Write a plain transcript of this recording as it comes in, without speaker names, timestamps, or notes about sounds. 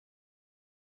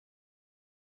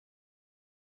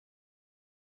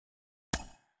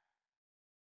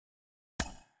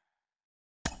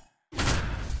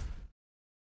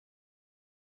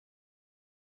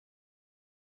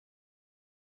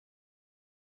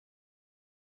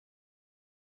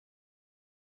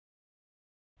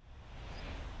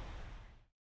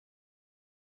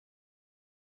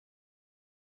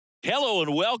Hello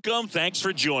and welcome. Thanks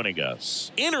for joining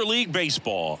us. Interleague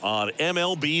Baseball on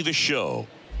MLB The Show.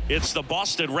 It's the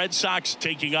Boston Red Sox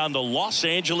taking on the Los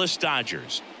Angeles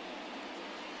Dodgers.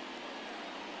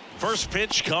 First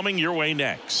pitch coming your way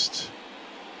next.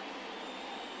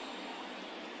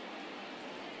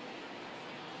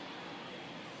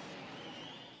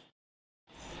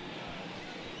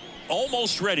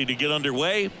 Almost ready to get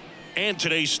underway. And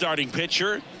today's starting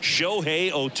pitcher,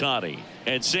 Shohei Ohtani.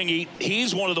 And Singy,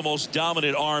 he's one of the most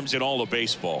dominant arms in all of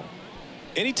baseball.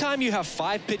 Anytime you have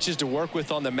 5 pitches to work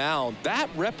with on the mound, that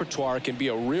repertoire can be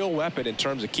a real weapon in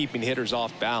terms of keeping hitters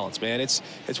off balance, man. It's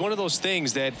one of those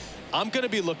things that I'm going to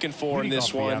be looking for in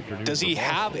this one. Does he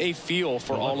have a feel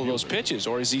for all of those pitches,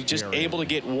 or is he just able to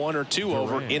get 1 or 2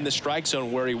 over in the strike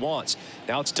zone where he wants?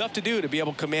 Now, it's tough to do to be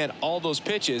able to command all those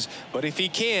pitches, but if he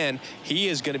can, he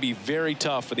is going to be very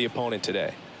tough for the opponent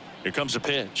today. Here comes a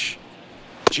pitch.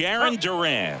 Jarren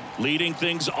Duran leading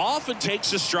things off and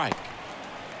takes a strike.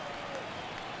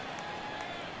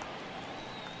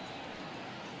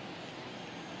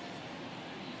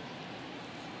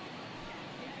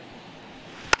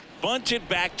 Bunted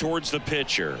back towards the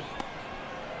pitcher.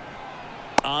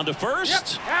 On to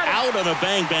first. Out on a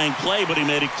bang-bang play, but he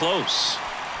made it close.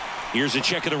 Here's a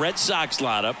check of the Red Sox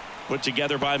lineup put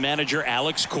together by manager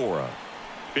Alex Cora.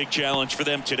 Big challenge for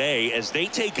them today as they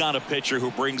take on a pitcher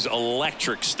who brings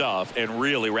electric stuff and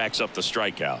really racks up the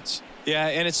strikeouts. Yeah,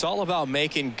 and it's all about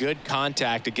making good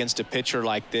contact against a pitcher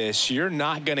like this. You're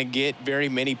not going to get very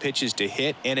many pitches to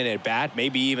hit in an at-bat,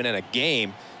 maybe even in a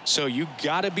game. So you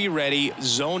got to be ready,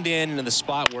 zoned in the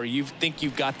spot where you think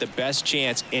you've got the best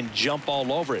chance and jump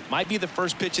all over it. Might be the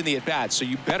first pitch in the at-bat, so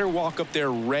you better walk up there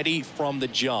ready from the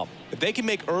jump. If they can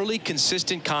make early,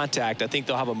 consistent contact, I think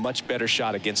they'll have a much better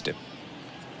shot against him.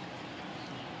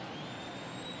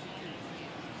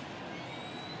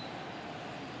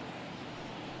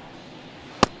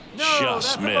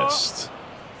 Just missed.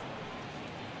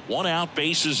 1 out,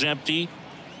 base is empty.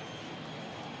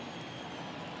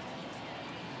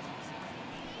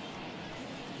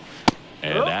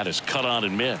 And that is cut on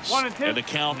and missed. And the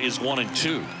count is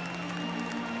 1-2.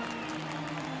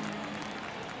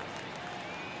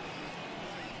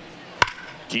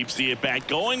 Keeps the at-bat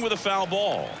going with a foul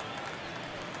ball.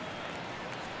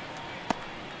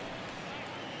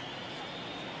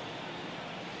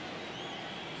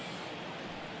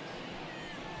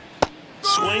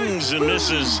 Swings and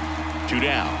misses. 2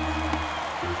 down.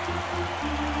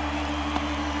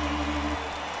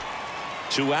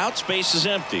 2 outs, base is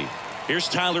empty. Here's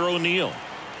Tyler O'Neill.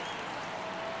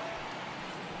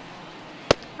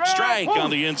 Strike on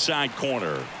the inside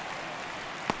corner.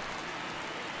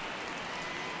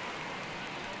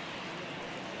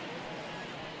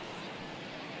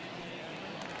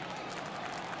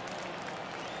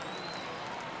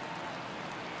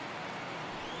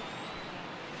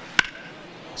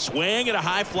 Swing and a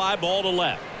high fly ball to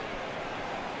left.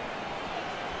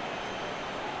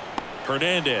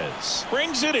 Hernandez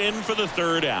brings it in for the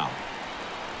 3rd out.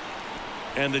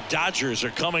 And the Dodgers are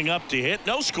coming up to hit.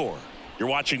 No score. You're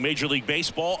watching Major League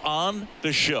Baseball on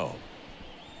The Show.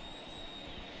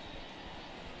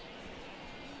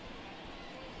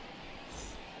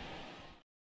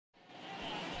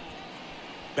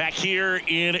 Back here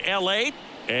in L.A.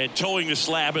 and towing the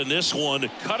slab in this one,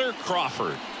 Cutter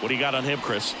Crawford. What do you got on him,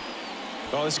 Chris?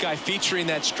 Well, this guy featuring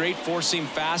that straight 4-seam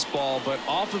fastball, but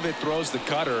off of it throws the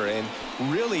cutter, and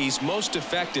really he's most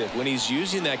effective when he's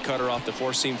using that cutter off the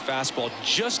 4-seam fastball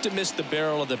just to miss the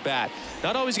barrel of the bat.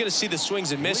 Not always going to see the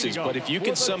swings and misses, but if you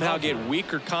can somehow get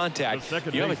weaker contact,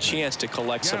 you have a chance to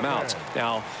collect some outs.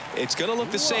 Now, it's going to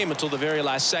look the same until the very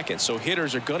last second, so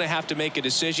hitters are going to have to make a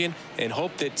decision and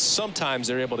hope that sometimes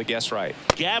they're able to guess right.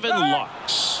 Gavin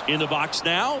Lux in the box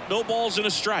now. No balls and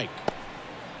a strike.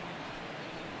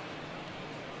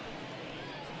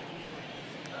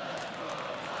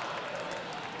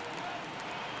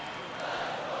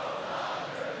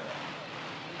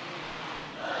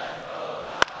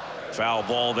 Foul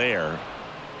ball there.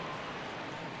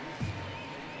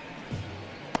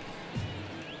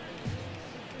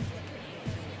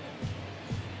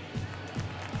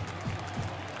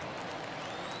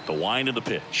 The wind of the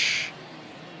pitch.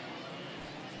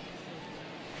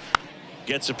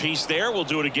 Gets a piece there. We'll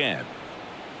do it again.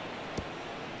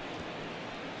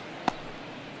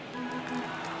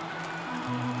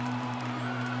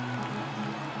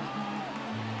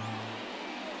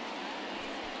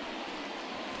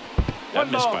 That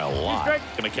missed by a lot.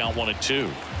 Going to count 1-2.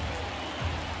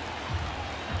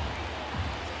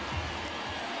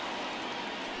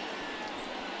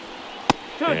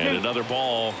 And another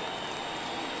ball.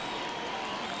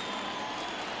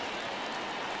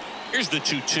 Here's the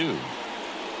 2-2.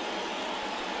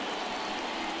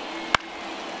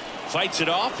 Fights it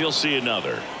off. He'll see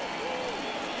another.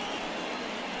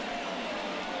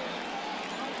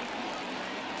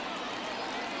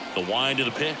 The wind of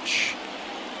the pitch.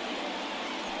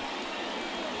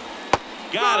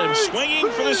 Got him swinging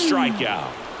for the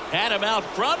strikeout. Had him out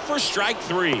front for strike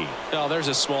 3. Oh, there's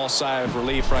a small sigh of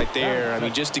relief right there. I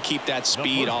mean, just to keep that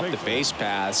speed off the base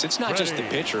paths. It's not just the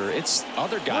pitcher. It's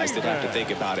other guys that have to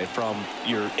think about it. From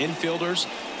your infielders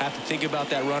have to think about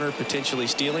that runner potentially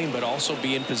stealing, but also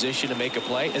be in position to make a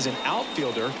play. As an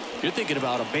outfielder, you're thinking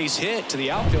about a base hit to the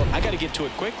outfield. I got to get to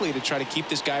it quickly to try to keep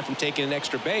this guy from taking an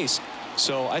extra base.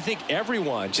 So I think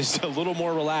everyone just a little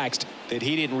more relaxed that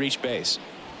he didn't reach base.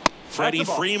 Freddie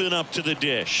Freeman up to the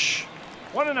dish.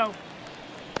 1-0.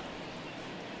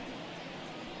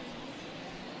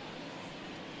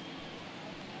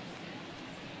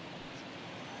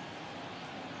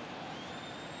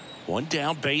 One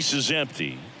down, base is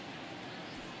empty.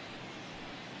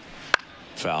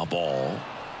 Foul ball.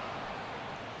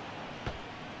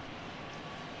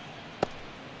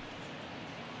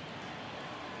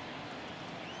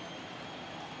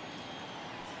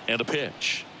 And a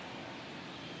pitch.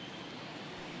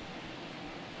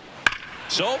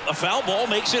 So a foul ball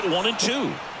makes it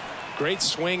 1-2. Great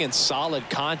swing and solid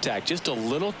contact. Just a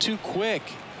little too quick.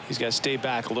 He's got to stay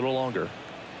back a little longer.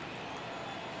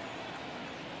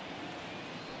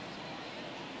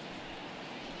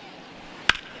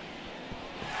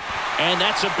 And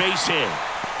that's a base hit.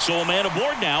 So a man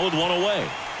aboard now with one away.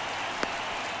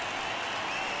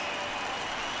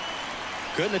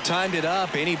 Couldn't have timed it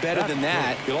up any better than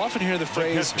that. You'll often hear the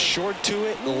phrase short to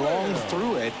it, long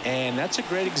through it, and that's a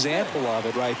great example of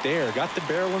it right there. Got the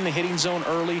barrel in the hitting zone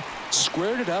early,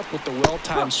 squared it up with the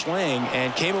well-timed swing,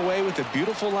 and came away with a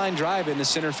beautiful line drive into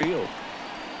center field.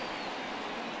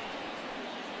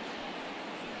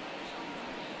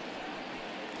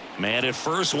 Man at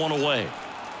first, one away.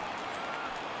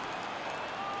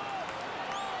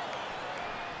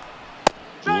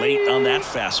 Late on that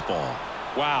fastball.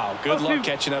 Wow, good luck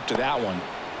catching up to that one.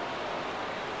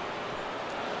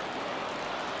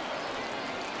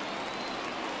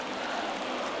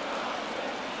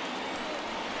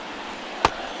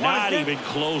 Not even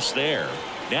close there.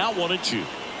 Now 1-2.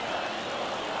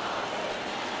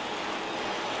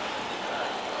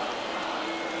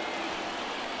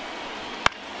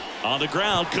 On the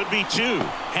ground, could be 2.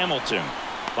 Hamilton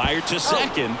fired to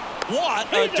second.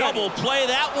 What a double play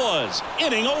that was.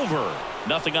 Inning over.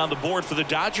 Nothing on the board for the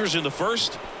Dodgers in the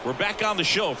first. We're back on the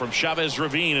show from Chavez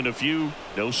Ravine in a few.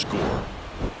 No score.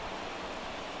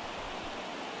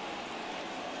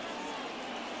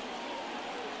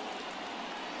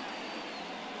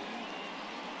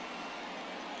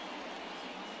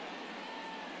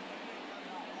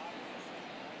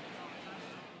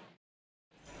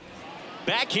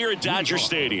 Back here at Dodger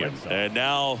Stadium. And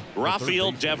now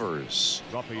Rafael Devers.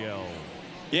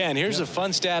 Yeah, and here's a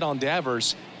fun stat on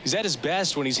Devers. He's at his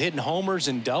best when he's hitting homers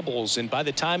and doubles, and by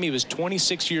the time he was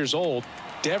 26 years old,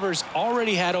 Devers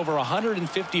already had over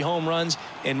 150 home runs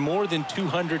and more than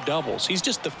 200 doubles. He's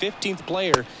just the 15th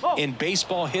player in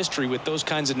baseball history with those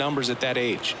kinds of numbers at that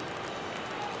age.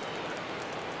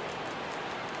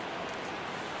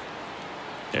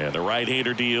 And the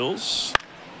right-hander deals.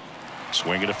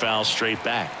 Swing and a foul straight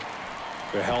back.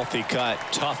 A healthy cut,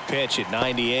 tough pitch at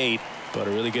 98, but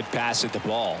a really good pass at the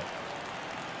ball.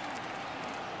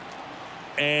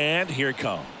 And here it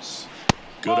comes.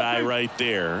 Good eye right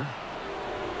there.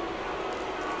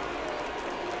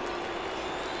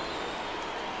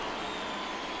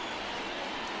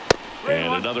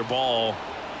 And another ball.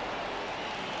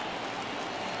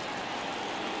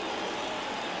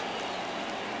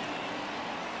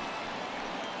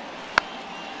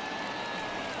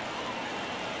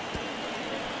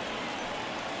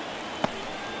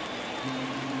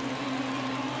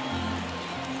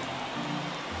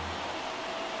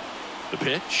 The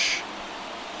pitch.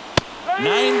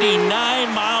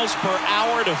 99 miles per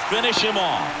hour to finish him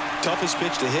off. Toughest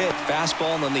pitch to hit,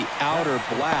 fastball and then the outer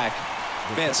black.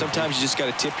 Man, sometimes you just got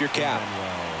to tip your cap.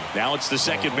 Now it's the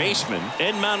second baseman,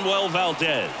 Enmanuel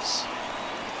Valdez.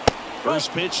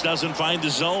 First pitch doesn't find the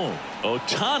zone.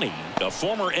 Ohtani, a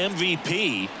former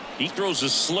MVP, he throws a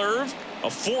slurve, a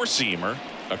four-seamer,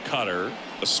 a cutter,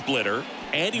 a splitter,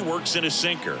 and he works in a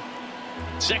sinker.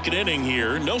 Second inning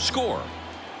here, no score.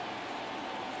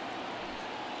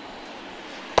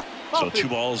 So 2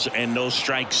 balls and no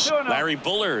strikes. Larry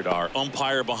Bullard, our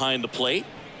umpire behind the plate.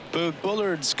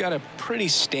 Bullard's got a pretty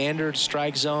standard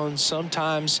strike zone.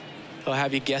 Sometimes he'll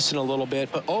have you guessing a little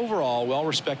bit, but overall,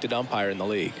 well-respected umpire in the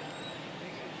league.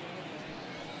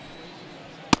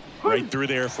 Right through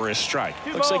there for a strike.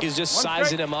 Looks like he's just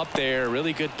sizing him up there.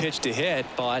 Really good pitch to hit,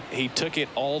 but he took it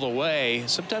all the way.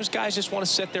 Sometimes guys just want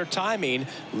to set their timing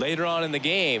later on in the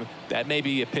game. That may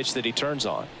be a pitch that he turns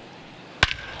on.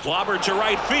 Clobbered to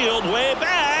right field, way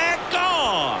back,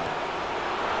 gone.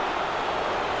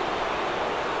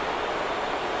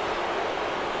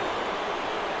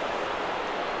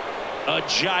 A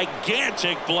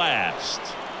gigantic blast.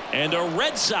 And the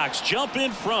Red Sox jump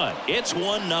in front. It's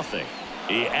 1-0.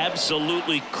 He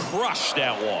absolutely crushed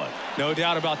that one. No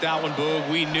doubt about that one,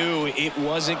 Boog. We knew it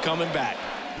wasn't coming back.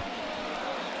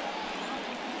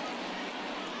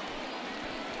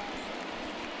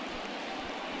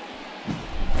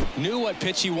 Knew what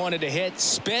pitch he wanted to hit.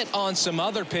 Spent on some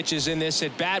other pitches in this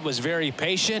at bat. Was very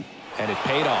patient, and it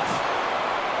paid off.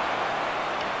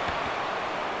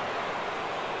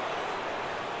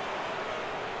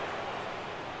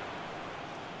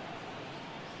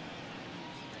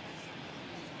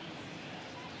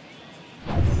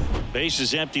 Base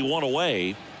is empty, one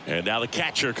away, and now the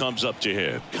catcher comes up to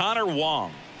him, Connor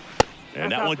Wong,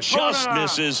 and that one just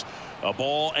misses. A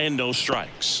ball and no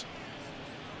strikes.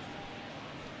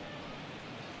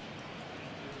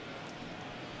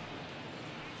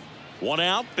 One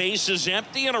out, base is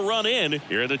empty, and a run in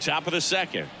here at the top of the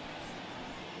second.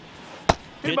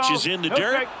 Pitch is in the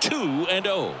dirt,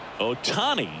 2-0.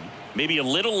 Ohtani maybe a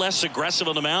little less aggressive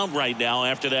on the mound right now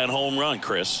after that home run,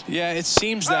 Chris. Yeah, it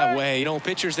seems that way. You know,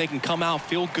 pitchers, they can come out,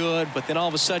 feel good, but then all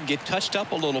of a sudden get touched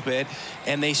up a little bit,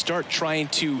 and they start trying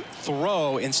to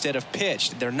throw instead of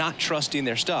pitch. They're not trusting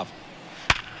their stuff.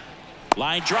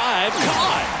 Line drive,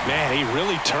 caught. Man, he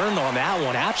really turned on that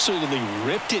one. Absolutely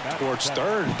ripped it towards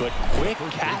third, but quick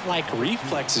cat-like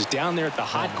reflexes down there at the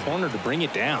hot corner to bring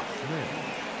it down.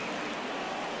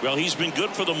 Well, he's been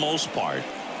good for the most part.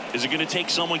 Is it going to take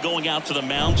someone going out to the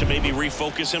mound to maybe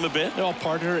refocus him a bit? No,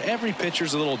 partner, every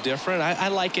pitcher's a little different. I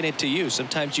liken it to you.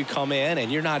 Sometimes you come in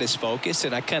and you're not as focused,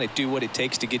 and I kind of do what it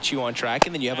takes to get you on track,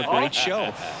 and then you have a great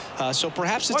show. So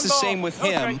perhaps it's the same with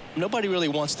him. Nobody really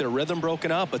wants their rhythm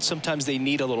broken up, but sometimes they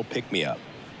need a little pick-me-up.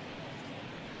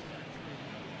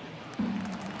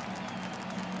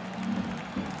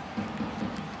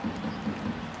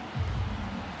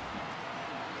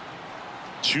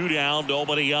 Two down,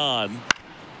 nobody on.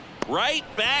 Right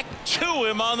back to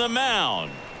him on the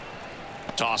mound.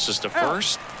 Tosses to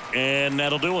first, and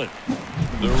that'll do it.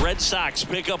 The Red Sox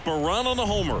pick up a run on the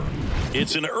homer.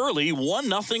 It's an early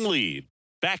 1-0 lead.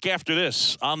 Back after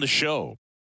this on the show.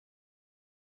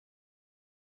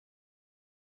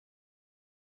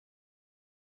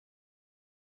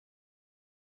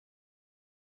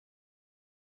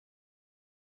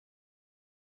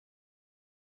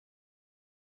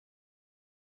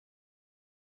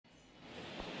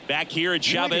 Back here at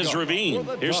Chavez Ravine.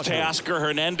 Here's Teoscar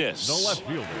Hernandez. The left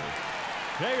fielder,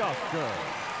 Teoscar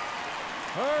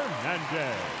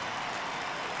Hernandez.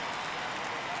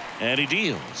 And he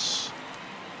deals.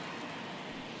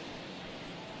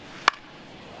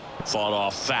 Fought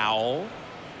off foul.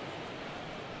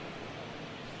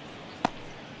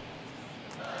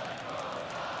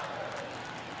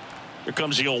 Here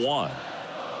comes the 0-1.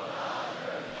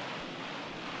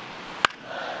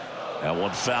 That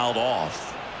one fouled off.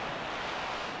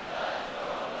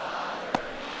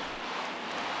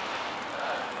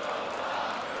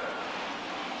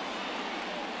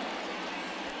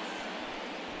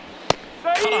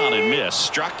 Cut on and miss,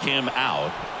 struck him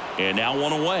out, and now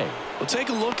one away. Well, take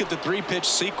a look at the three-pitch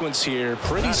sequence here.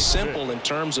 Pretty simple in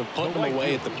terms of putting them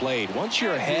away at the plate. Once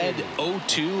you're ahead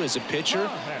 0-2 as a pitcher,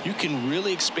 you can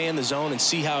really expand the zone and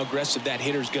see how aggressive that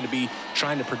hitter is going to be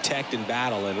trying to protect and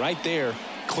battle. And right there,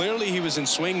 clearly he was in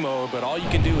swing mode, but all you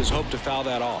can do is hope to foul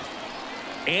that off.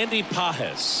 Andy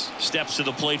Pages steps to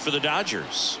the plate for the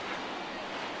Dodgers.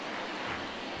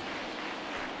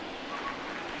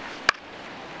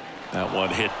 That one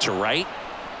hit to right.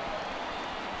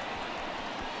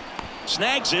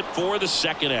 Snags it for the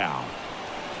second out.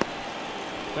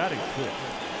 Batting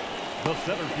fifth, the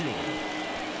center fielder,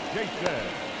 Jason.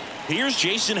 Here's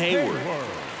Jason Hayward.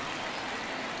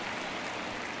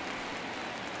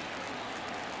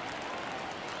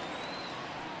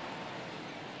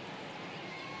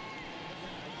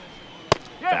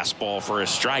 Fastball for a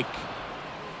strike.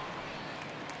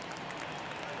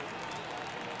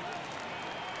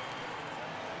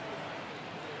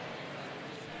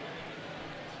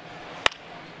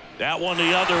 That one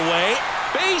the other way.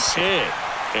 Base hit.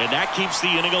 And that keeps the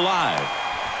inning alive.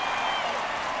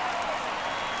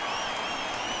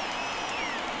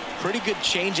 Pretty good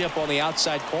changeup on the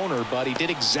outside corner, but he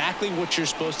did exactly what you're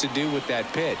supposed to do with that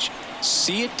pitch.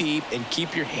 See it deep and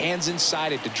keep your hands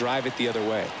inside it to drive it the other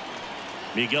way.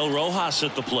 Miguel Rojas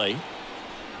at the plate.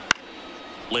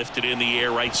 Lifted in the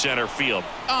air, right center field.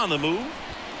 On the move.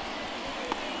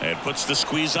 And puts the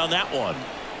squeeze on that one.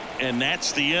 And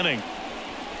that's the inning.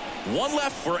 One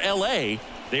left for LA.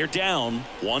 They're down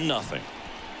 1-0.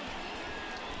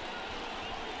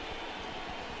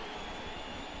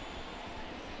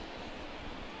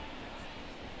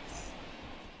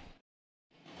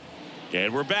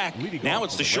 And we're back. Now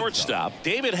it's the shortstop,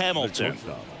 David Hamilton.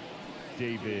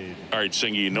 All right,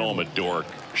 Singer, you know I'm a dork.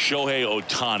 Shohei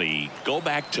Ohtani, go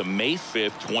back to May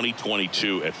 5th,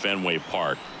 2022 at Fenway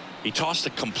Park. He tossed a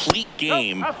complete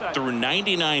game through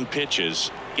 99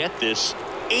 pitches. Get this,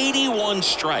 81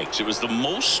 strikes. It was the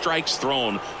most strikes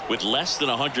thrown with less than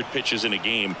 100 pitches in a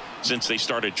game since they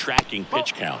started tracking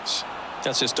pitch counts.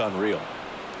 That's just unreal.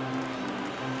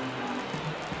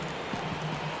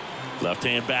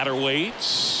 Left-hand batter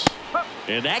waits.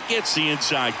 And that gets the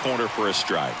inside corner for a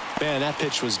strike. Man, that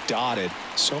pitch was dotted.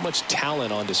 So much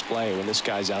talent on display when this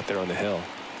guy's out there on the hill.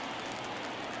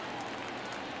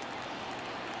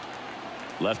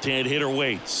 Left-hand hitter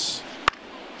waits.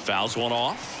 Fouls one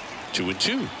off.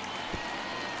 2-2.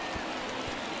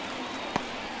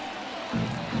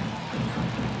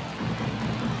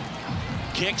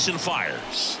 Kicks and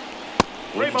fires.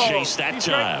 Wouldn't chase that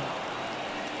time.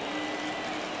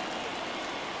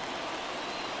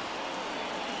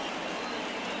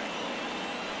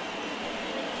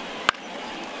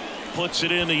 Puts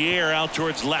it in the air out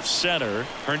towards left center.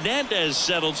 Hernandez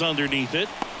settles underneath it.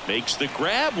 Makes the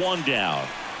grab, one down.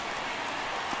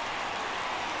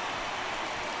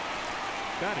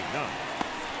 Batting ninth,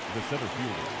 the center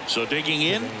fielder. So digging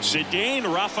in,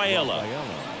 Cedane Rafaela.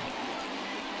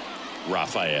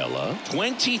 Rafaela,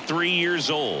 23 years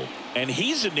old, and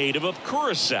he's a native of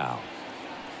Curacao.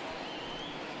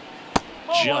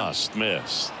 Just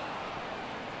missed.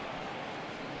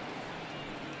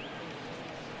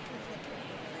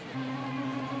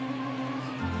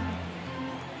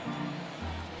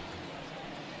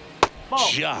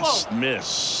 Just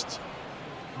missed.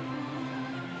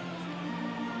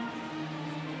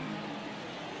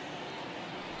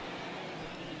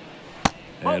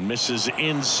 And misses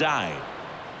inside.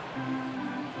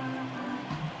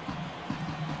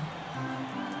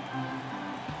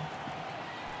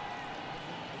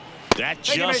 That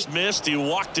just missed. He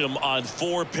walked him on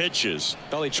 4 pitches.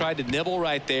 Well, he tried to nibble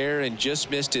right there and just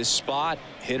missed his spot.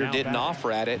 Hitter didn't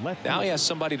offer at it. Now he has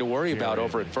somebody to worry about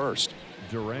over at first.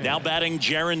 Now batting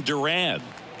Jarren Duran.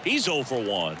 He's 0 for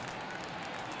 1.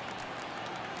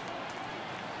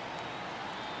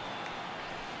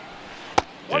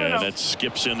 And it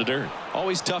skips in the dirt.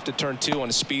 Always tough to turn 2 on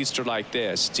a speedster like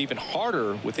this. It's even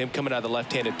harder with him coming out of the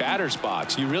left-handed batter's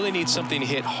box. You really need something to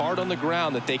hit hard on the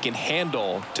ground that they can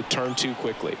handle to turn 2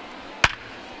 quickly.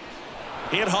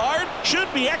 Hit hard,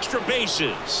 should be extra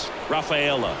bases.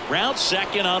 Rafaela rounds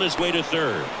second on his way to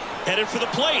third. Headed for the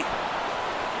plate.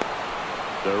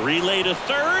 The relay to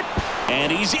third,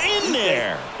 and he's in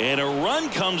there. And a run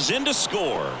comes in to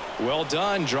score. Well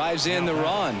done, drives in the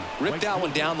run. Ripped that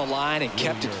one down the line and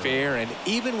kept it fair. And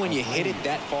even when you hit it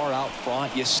that far out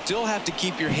front, you still have to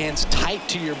keep your hands tight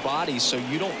to your body so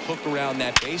you don't hook around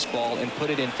that baseball and put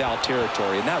it in foul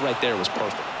territory. And that right there was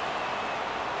perfect.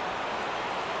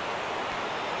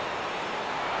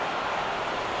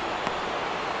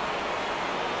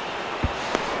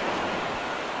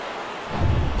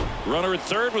 Runner at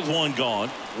third with 1 gone.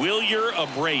 Wilyer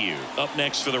Abreu up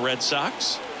next for the Red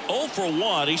Sox. 0 for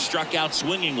 1. He struck out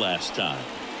swinging last time.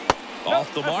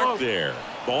 Off the mark there.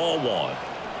 Ball 1.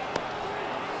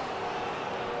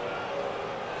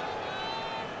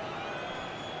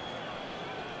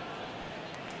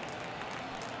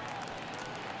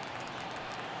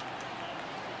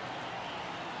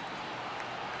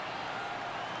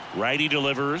 Righty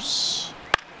delivers.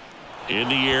 In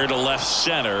the air to left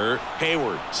center.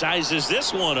 Hayward sizes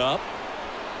this one up.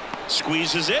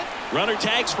 Squeezes it. Runner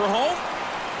tags for home.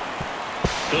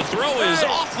 The throw is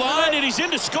offline, and he's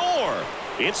in to score.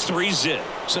 It's 3-0.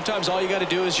 Sometimes all you got to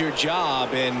do is your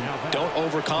job, and don't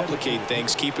overcomplicate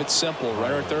things. Keep it simple.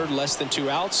 Runner at third, less than 2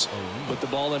 outs. Put the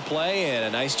ball in play, and a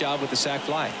nice job with the sac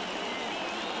fly.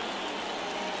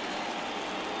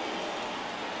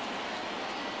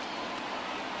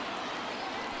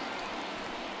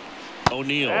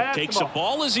 O'Neill takes a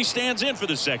ball as he stands in for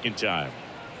the second time.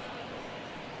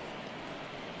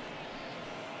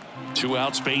 2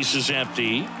 outs, base is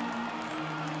empty.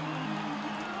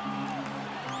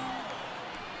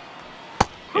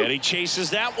 And he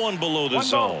chases that one below the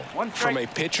zone. From a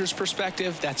pitcher's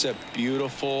perspective, that's a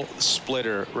beautiful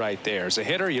splitter right there. As a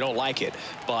hitter, you don't like it,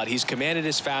 but he's commanded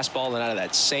his fastball, and out of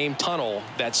that same tunnel,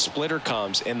 that splitter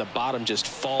comes, and the bottom just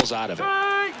falls out of it.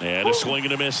 And a swing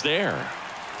and a miss there.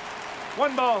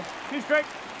 1 ball, 2 strikes.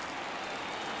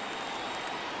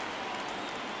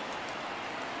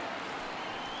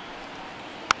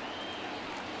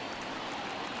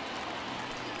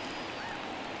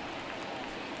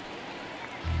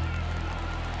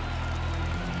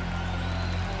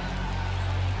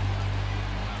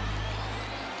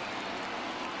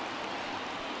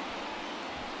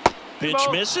 Pitch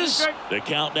misses. The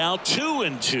count now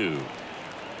 2-2.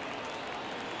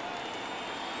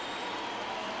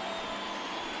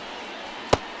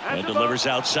 And delivers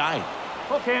outside.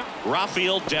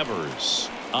 Rafael Devers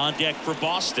on deck for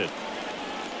Boston.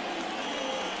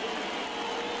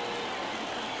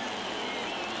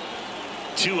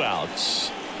 Two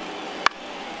outs.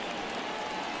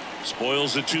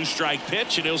 Spoils the 2-strike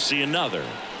pitch, and he'll see another.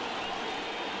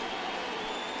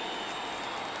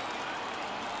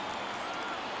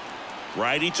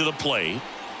 Righty to the plate.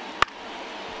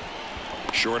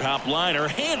 Short hop liner,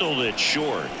 handled it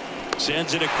short.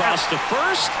 Sends it across to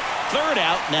first. Third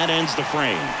out, and that ends the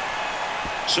frame.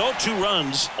 So 2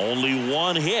 runs, only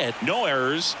 1 hit, no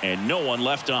errors, and no one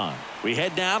left on. We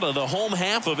head now to the home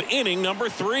half of inning number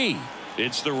 3.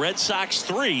 It's the Red Sox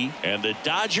 3 and the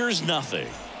Dodgers nothing.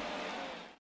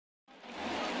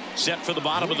 Set for the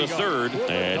bottom of the 3rd,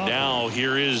 and now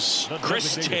here is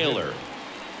Chris Taylor.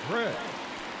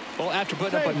 Well, after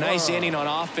putting up a nice inning on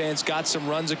offense, got some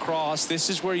runs across, this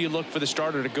is where you look for the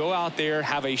starter to go out there,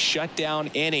 have a shutdown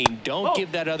inning. Don't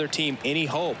give that other team any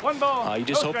hope. You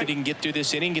just hope that he can get through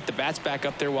this inning, get the bats back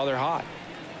up there while they're hot.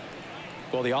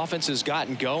 Well, the offense has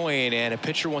gotten going, and a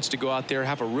pitcher wants to go out there,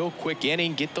 have a real quick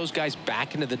inning, get those guys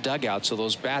back into the dugout so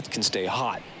those bats can stay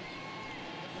hot.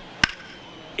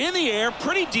 In the air,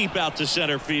 pretty deep out to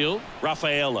center field.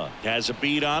 Rafaela has a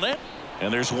beat on it,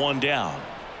 and there's 1 down.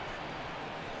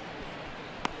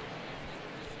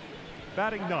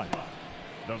 Batting ninth,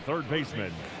 the 3rd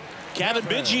baseman, Kevin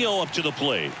Biggio up to the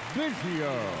plate.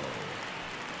 Biggio.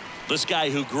 This guy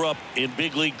who grew up in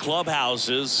big league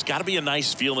clubhouses, got to be a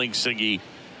nice feeling, Siggy,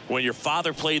 when your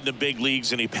father played in the big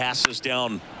leagues and he passes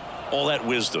down all that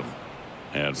wisdom.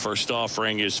 And first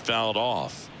offering is fouled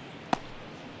off.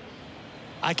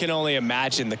 I can only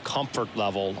imagine the comfort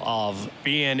level of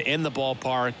being in the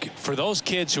ballpark for those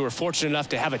kids who are fortunate enough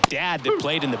to have a dad that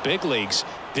played in the big leagues.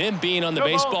 Them being on the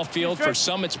baseball field, for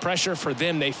some it's pressure, for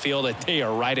them they feel that they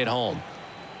are right at home.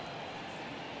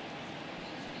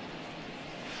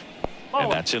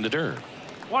 And that's in the dirt.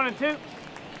 1-2.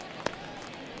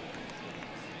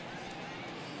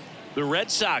 The Red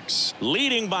Sox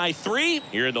leading by 3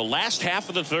 here in the last half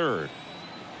of the 3rd.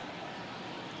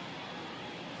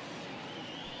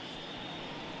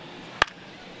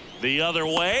 The other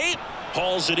way,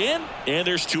 hauls it in, and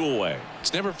there's 2 away.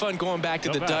 It's never fun going back to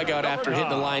the dugout after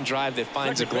hitting a line drive that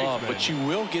finds a glove, but you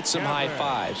will get some high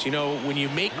fives. You know, when you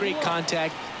make great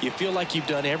contact, you feel like you've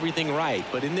done everything right.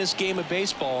 But in this game of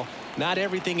baseball, not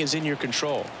everything is in your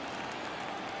control.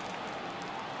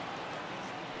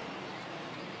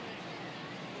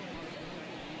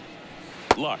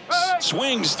 Lolzz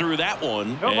swings through that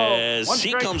one as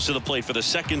he comes to the plate for the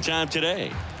 2nd time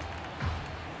today.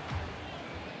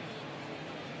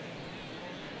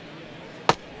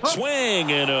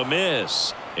 Swing and a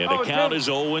miss, and the count is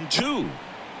 0-2.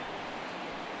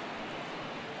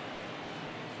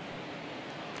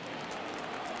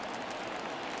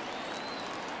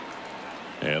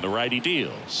 And the righty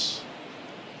deals.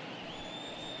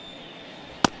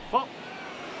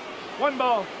 1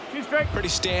 ball, 2 strikes. Pretty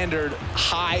standard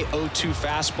high 0-2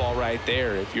 fastball right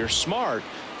there. If you're smart,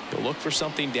 you'll look for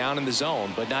something down in the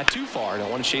zone, but not too far. Don't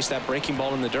want to chase that breaking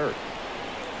ball in the dirt.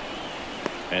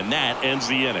 And that ends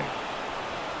the inning.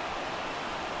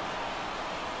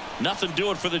 Nothing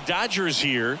doing for the Dodgers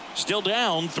here. Still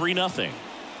down 3-0.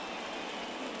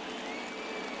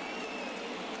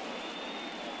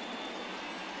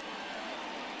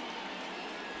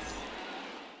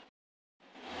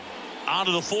 On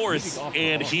to the 4th,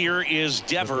 and here is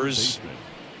Devers.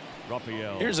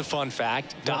 Here's a fun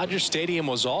fact. Dodger Stadium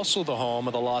was also the home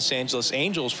of the Los Angeles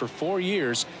Angels for 4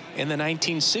 years in the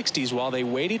 1960s while they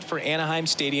waited for Anaheim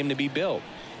Stadium to be built.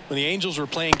 When the Angels were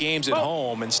playing games at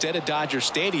home, instead of Dodger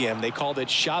Stadium, they called it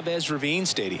Chavez Ravine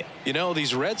Stadium. You know,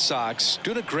 these Red Sox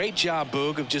doing a great job,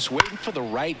 Boog, of just waiting for the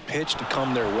right pitch to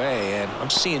come their way, and I'm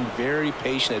seeing very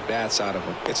patient at-bats out of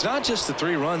them. It's not just the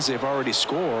 3 runs they've already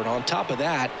scored. On top of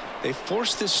that, They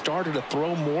forced this starter to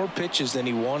throw more pitches than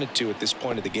he wanted to at this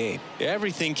point of the game.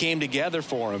 Everything came together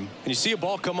for him. And you see a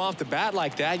ball come off the bat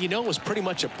like that, you know it was pretty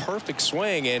much a perfect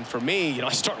swing. And for me, I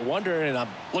start wondering, and I'm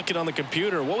looking on the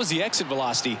computer, what was the exit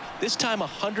velocity? This time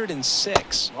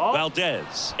 106.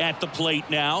 Valdez at the plate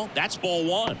now. That's ball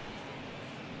one.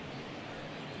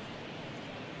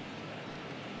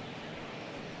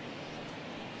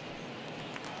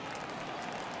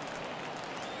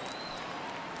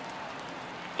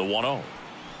 The 1-0.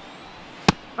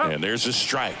 And there's a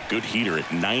strike. Good heater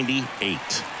at 98.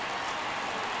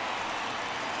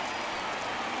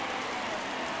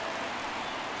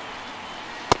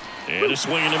 And a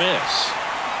swing and a miss.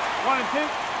 1-2.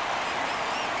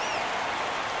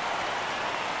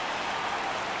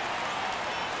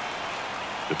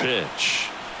 The pitch.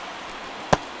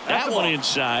 That one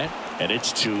inside, and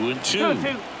it's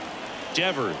 2-2.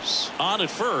 Devers on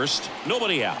at first.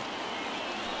 Nobody out.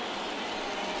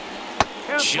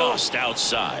 Just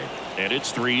outside, and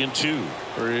it's 3-2.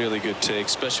 Really good take,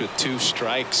 especially with 2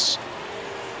 strikes.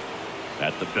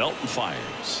 At the belt and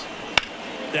fires.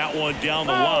 That one down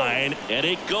the line, and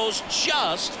it goes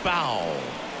just foul.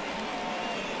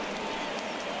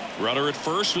 Runner at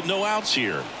first with no outs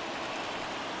here.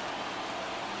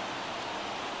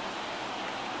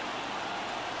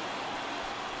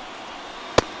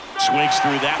 Swings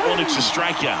through that one. It's a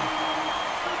strikeout.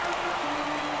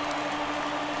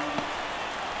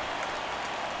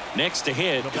 Next to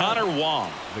hit, Connor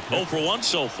Wong. 0 for 1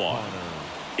 so far.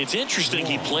 It's interesting,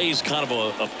 he plays kind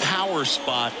of a power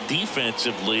spot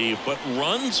defensively, but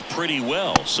runs pretty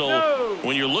well. So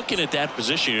when you're looking at that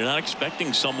position, you're not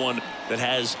expecting someone that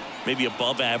has maybe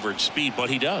above average speed, but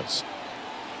he does.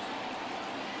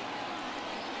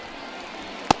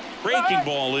 Breaking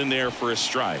ball in there for a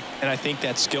strike. And I think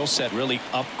that skill set really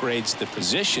upgrades the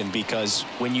position, because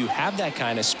when you have that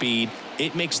kind of speed,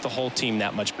 it makes the whole team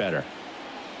that much better.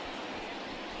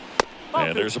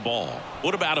 And there's a ball.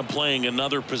 What about him playing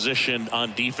another position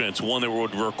on defense, one that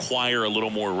would require a little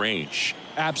more range?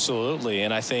 Absolutely.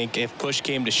 And I think if push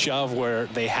came to shove where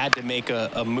they had to make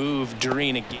a move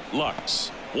during a game. Lolzz,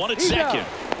 1 at second.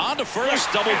 On to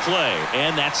first, double play.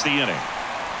 And that's the inning.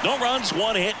 No runs,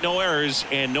 1 hit, no errors,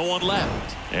 and no one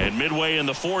left. And midway in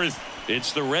the 4th,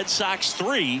 it's the Red Sox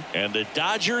 3 and the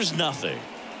Dodgers nothing.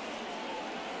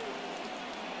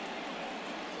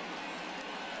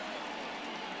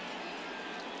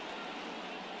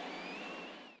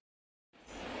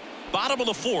 Bottom of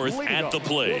the 4th at the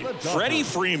plate. Freddie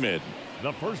Freeman.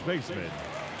 The first baseman,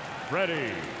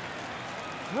 Freddie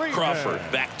Freeman. Crawford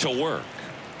back to work.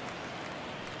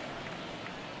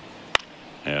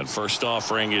 And first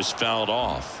offering is fouled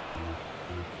off.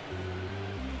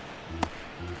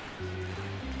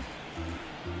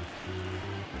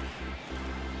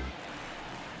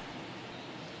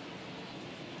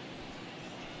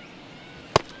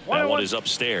 That one is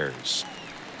upstairs.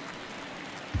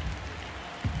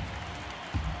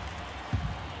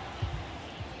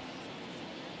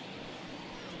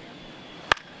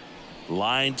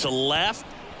 Line to left.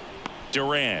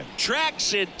 Duran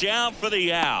tracks it down for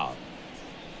the out.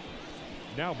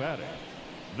 Now batting,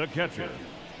 the catcher,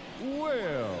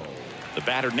 Will. The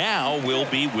batter now will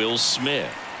be Will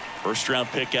Smith. First round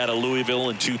pick out of Louisville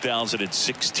in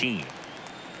 2016.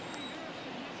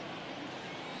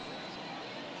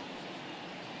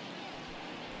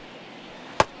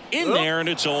 In there, and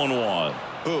it's 0-1.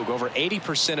 Boog, over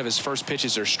 80% of his first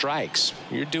pitches are strikes.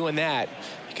 You're doing that,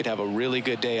 you could have a really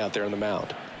good day out there on the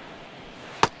mound.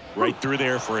 Right through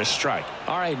there for a strike.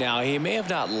 All right, now he may have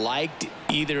not liked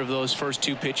either of those first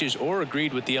 2 pitches or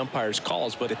agreed with the umpire's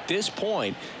calls, but at this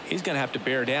point he's going to have to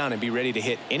bear down and be ready to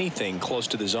hit anything close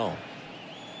to the zone.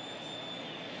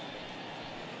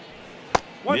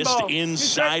 Missed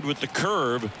inside with the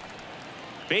curve.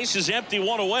 Base is empty,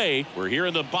 1 away. We're here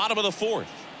in the bottom of the 4th.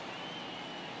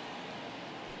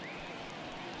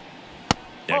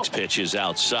 Next pitch is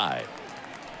outside.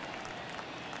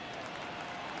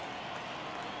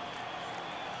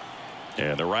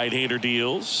 And the right-hander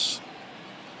deals.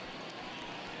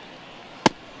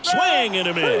 Swing and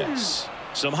a miss.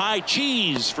 Some high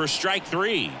cheese for strike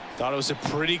 3. Thought it was a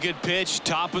pretty good pitch.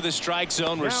 Top of the strike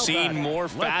zone. We're seeing more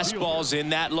fastballs in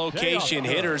that location.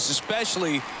 Hitters,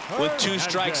 especially with 2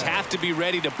 strikes, have to be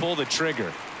ready to pull the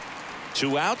trigger.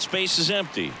 2 outs, base is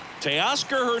empty.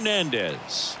 Teoscar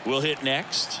Hernandez will hit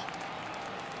next.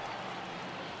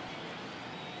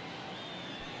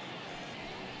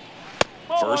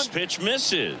 First pitch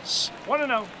misses.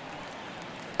 1-0.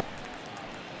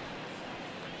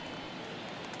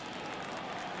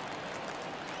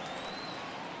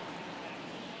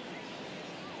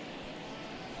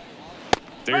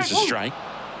 There's a strike.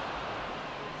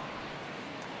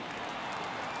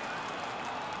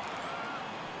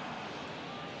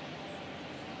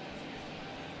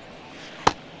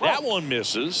 That one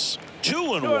misses.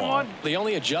 2-1. The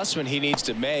only adjustment he needs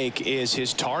to make is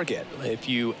his target. If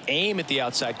you aim at the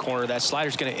outside corner, that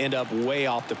slider's going to end up way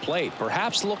off the plate.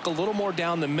 Perhaps look a little more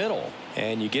down the middle,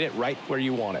 and you get it right where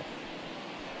you want it.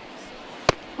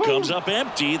 Comes up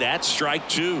empty. That's strike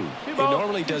 2. It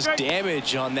normally does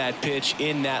damage on that pitch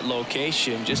in that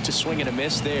location. Just to swing and a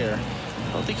miss there.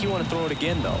 I don't think you want to throw it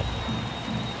again, though.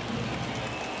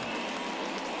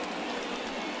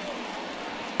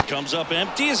 Comes up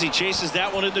empty as he chases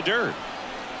that one in the dirt.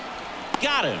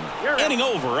 Got him. Inning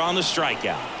over on the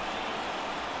strikeout.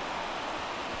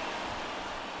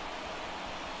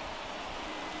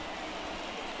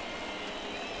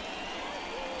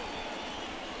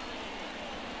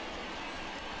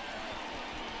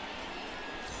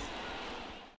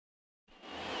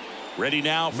 Ready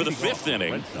now for the 5th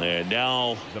inning. And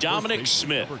now Dominic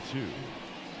Smith. Number 2,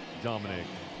 Dominic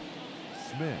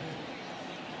Smith.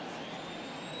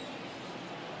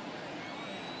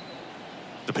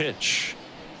 The pitch.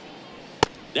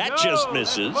 That just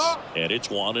misses, and it's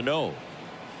 1-0.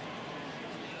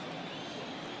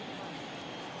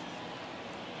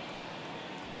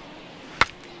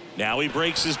 Now he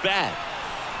breaks his bat.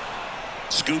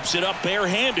 Scoops it up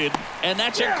barehanded, and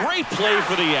that's a great play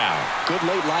for the out. Good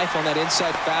late life on that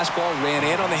inside fastball. Ran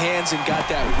in on the hands and got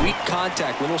that weak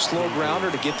contact. Little slow grounder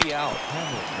to get the out.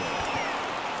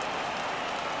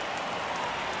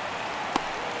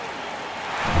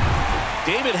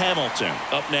 David Hamilton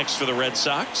up next for the Red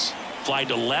Sox. Fly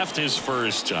to left his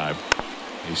first time.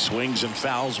 He swings and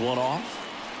fouls one off.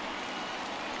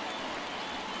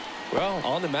 Well,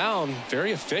 on the mound,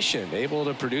 very efficient, able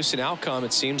to produce an outcome,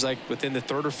 it seems like, within the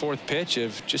 3rd or 4th pitch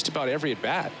of just about every at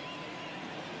bat.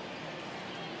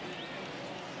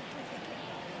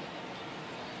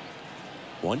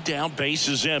 One down, base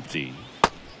is empty.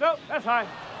 Nope, that's high.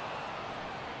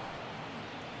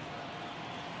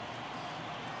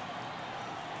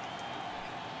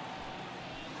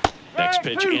 Next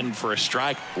pitch in for a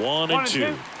strike.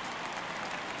 1-2.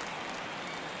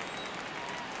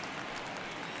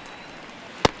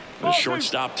 The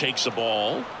shortstop takes the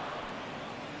ball.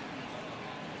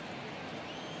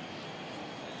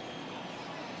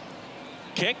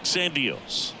 Kicks and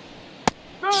deals.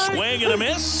 Swing and a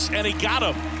miss, and he got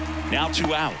him. Now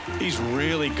 2 out. He's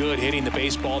really good hitting the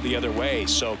baseball the other way,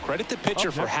 so credit the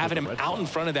pitcher for having him out in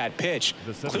front of that pitch.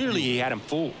 Clearly he had him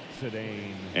fooled.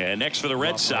 And next for the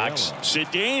Red Sox,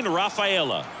 Ceddanne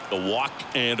Rafaela. The walk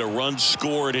and a run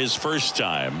scored his first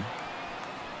time.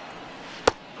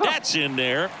 That's in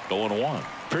there. 0-1.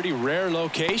 Pretty rare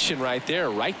location right there,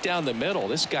 right down the middle.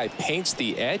 This guy paints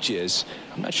the edges.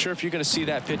 I'm not sure if you're going to see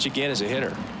that pitch again as a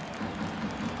hitter.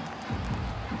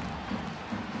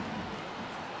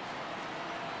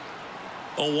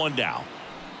 Oh, 1 down.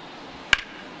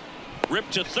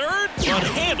 Ripped to third, but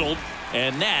handled,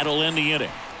 and that'll end the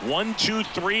inning. 1, 2,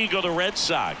 3 go the Red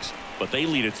Sox, but they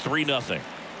lead it 3-0.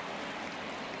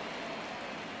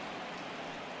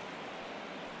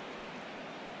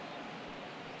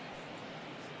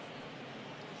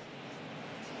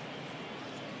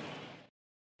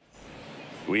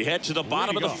 We head to the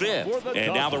bottom of the 5th,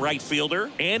 and now the right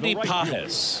fielder, Andy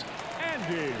Pajes.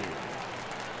 Andy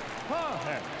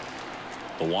Pajes.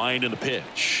 The wind and the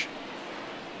pitch.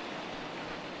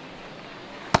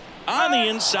 On the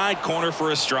inside corner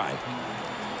for a strike.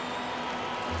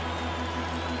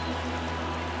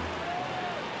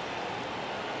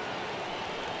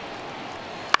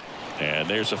 And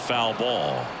there's a foul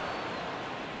ball.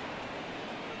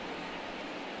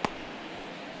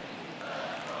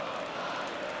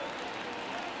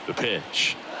 The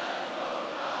pitch.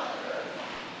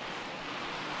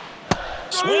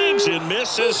 Swings and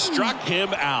misses, struck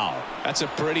him out. That's a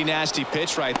pretty nasty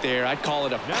pitch right there. I'd call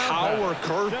it a power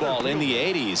curveball in the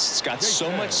 80s. It's got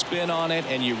so much spin on it,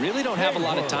 and you really don't have a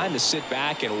lot of time to sit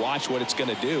back and watch what it's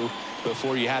going to do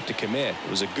before you have to commit.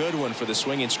 It was a good one for the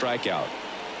swinging strikeout.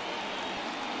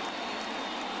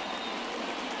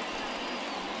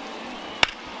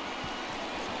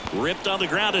 Ripped on the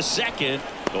ground to second.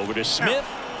 Over to Smith.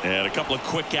 And a couple of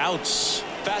quick outs.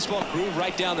 Fastball groove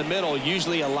right down the middle.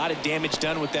 Usually a lot of damage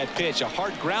done with that pitch. A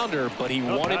hard grounder, but he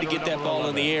wanted to get that ball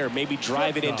in the air, maybe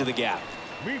drive it into the gap.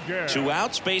 2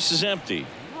 outs, base is empty.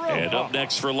 And up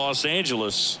next for Los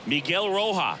Angeles, Miguel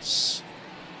Rojas.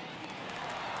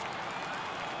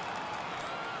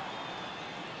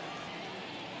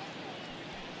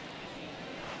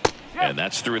 And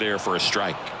that's through there for a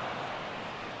strike.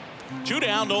 2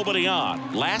 down, nobody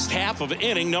on. Last half of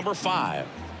inning number 5.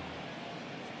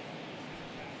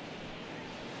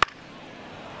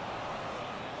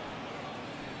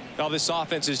 Well, this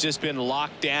offense has just been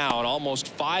locked down. Almost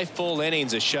 5 full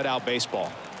innings of shutout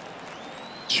baseball.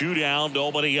 2 down,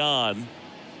 nobody on.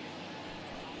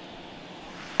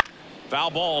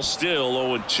 Foul ball, still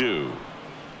 0-2.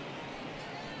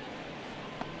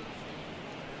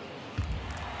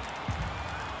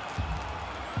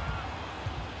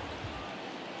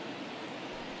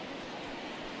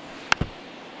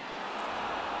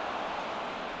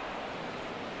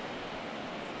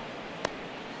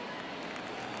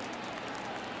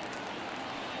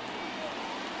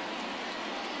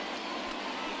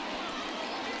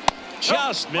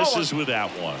 Just misses with that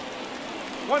one.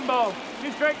 1 ball,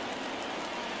 2 strikes.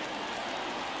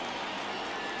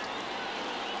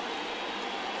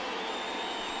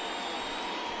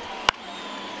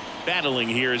 Battling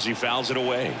here as he fouls it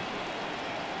away.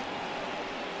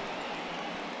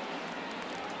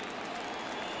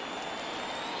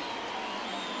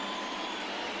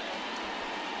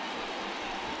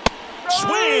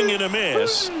 Swing and a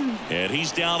miss. And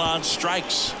he's down on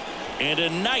strikes. And a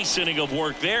nice inning of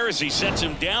work there as he sets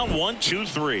him down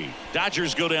 1-2-3.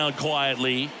 Dodgers go down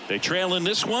quietly. They trail in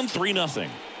this one 3-0.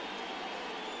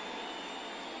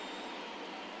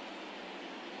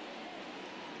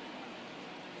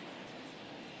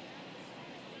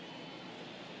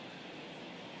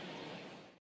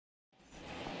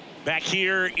 Back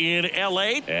here in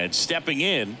LA, and stepping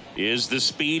in is the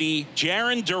speedy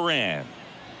Jarren Duran.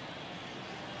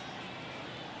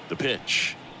 The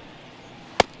pitch.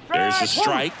 There's a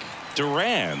strike.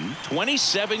 Duran,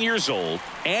 27 years old,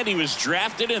 and he was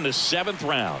drafted in the 7th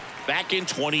round back in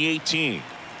 2018.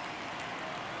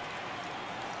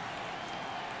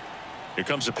 Here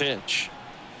comes a pitch.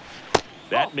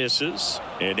 That misses,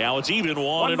 and now it's even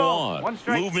 1-1.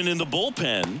 Movement in the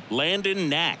bullpen. Landon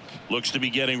Knack looks to be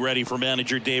getting ready for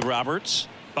manager Dave Roberts.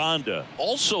 Bonda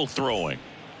also throwing.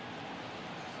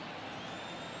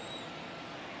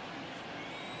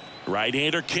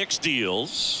 Right-hander kicks,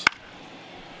 deals.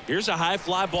 Here's a high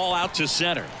fly ball out to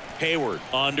center. Hayward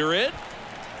under it.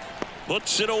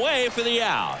 Puts it away for the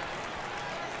out.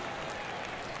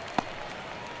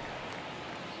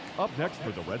 Up next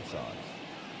for the Red Sox,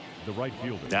 the right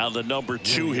fielder. Now the number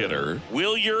 2 hitter,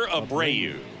 Wilyer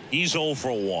Abreu. He's 0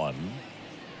 for 1.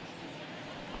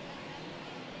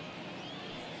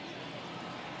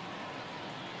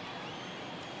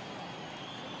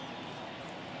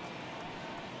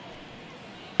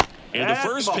 And the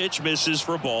first pitch misses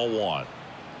for ball 1.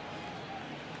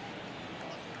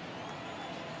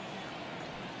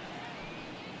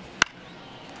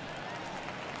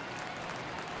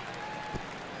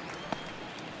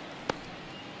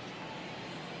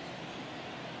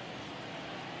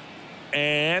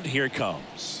 And here it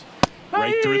comes.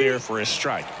 Right through there for a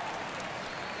strike.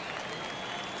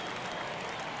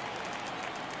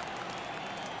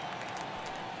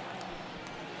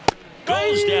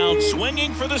 Goes down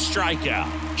swinging for the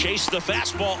strikeout. Chase the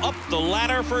fastball up the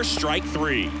ladder for strike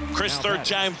 3. Chris, third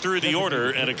time through the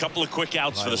order, and a couple of quick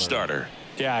outs for the starter.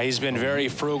 Yeah, he's been very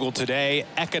frugal today,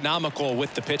 economical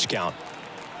with the pitch count.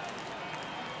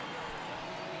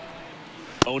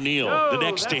 O'Neill, the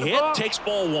next to hit, takes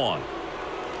ball 1.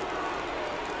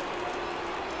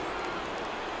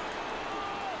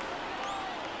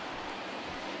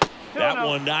 That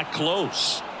one not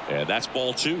close. And that's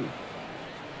ball 2.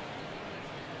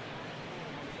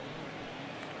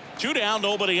 2 down,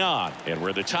 nobody on. And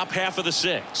we're the top half of the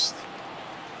 6th.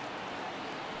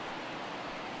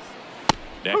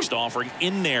 Next offering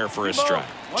in there for a strike.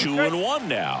 2-1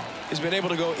 now. He's been able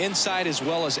to go inside as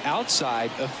well as outside,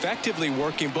 effectively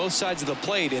working both sides of the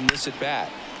plate in this at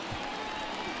bat.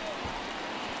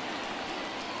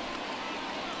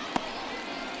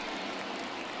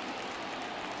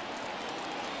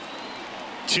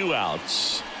 Two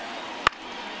outs.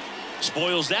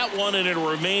 Spoils that one, and it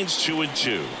remains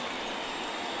 2-2.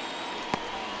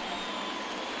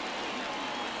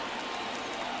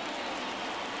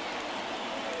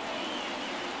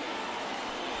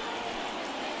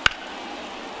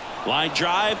 Line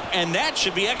drive, and that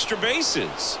should be extra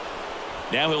bases.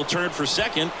 Now he'll turn for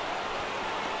second.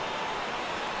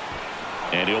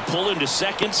 And he'll pull into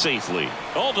second safely.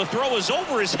 Oh, the throw is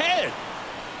over his head.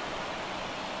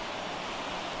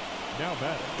 Now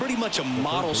batting. Pretty much a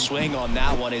model swing on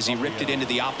that one as he ripped it into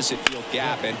the opposite field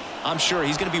gap, and I'm sure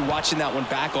he's going to be watching that one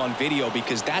back on video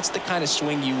because that's the kind of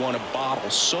swing you want to bottle.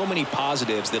 So many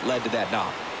positives that led to that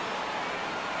knock.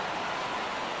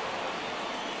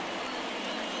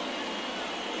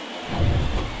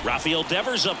 Rafael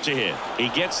Devers up to hit. He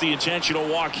gets the intentional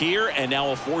walk here, and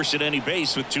now a force at any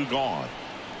base with 2 gone.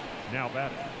 Now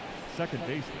batting, second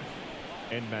baseman,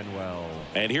 Emmanuel.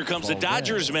 And here comes the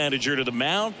Dodgers manager to the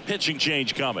mound. Pitching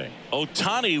change coming.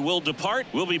 Ohtani will depart.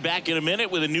 We'll be back in a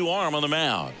minute with a new arm on the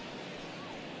mound.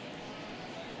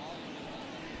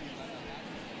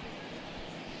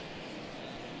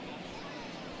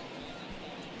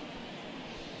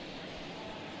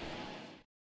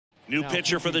 New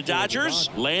pitcher for the Dodgers,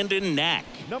 Landon Knack.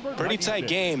 Pretty tight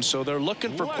game, so they're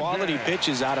looking for quality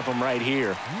pitches out of him right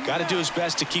here. Got to do his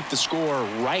best to keep the score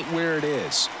right where it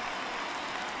is.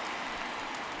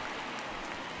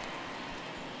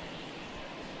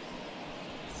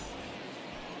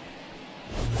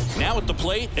 Now at the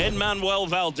plate, Manuel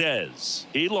Valdez.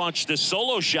 He launched a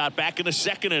solo shot back in the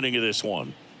second inning of this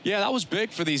one. Yeah, that was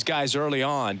big for these guys early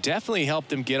on. Definitely helped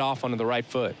them get off onto the right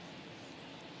foot.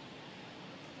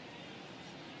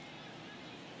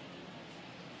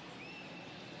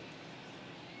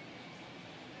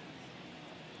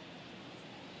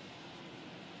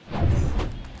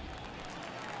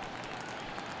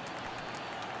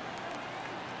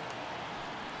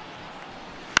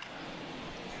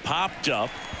 Popped up.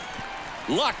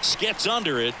 Lolzz gets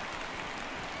under it.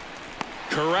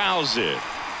 Corrals it.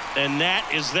 And that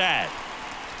is that.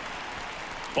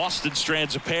 Boston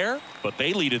strands a pair, but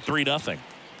they lead at 3-0.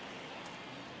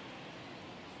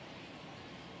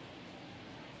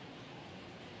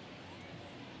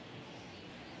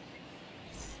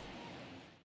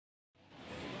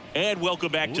 And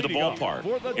welcome back to the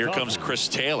ballpark. Here comes Chris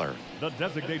Taylor. The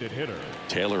designated hitter.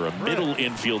 Taylor, a middle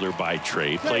infielder by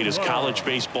trade, played his college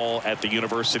baseball at the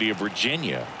University of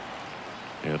Virginia.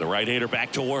 Yeah, the right-hander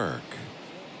back to work.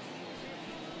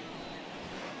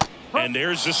 And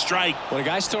there's the strike. When a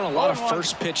guy's throwing a lot of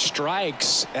first pitch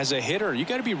strikes as a hitter, you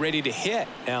got to be ready to hit.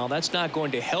 Now, that's not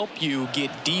going to help you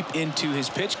get deep into his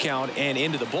pitch count and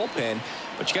into the bullpen,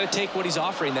 but you got to take what he's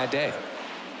offering that day.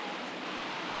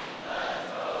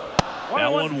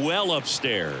 That one well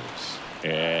upstairs.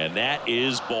 And that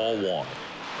is ball one.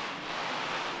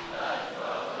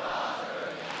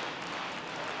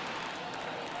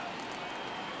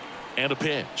 And a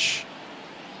pitch.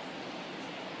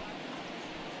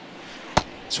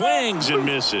 Swings and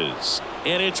misses.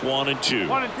 And it's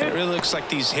 1-2. It really looks like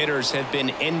these hitters have been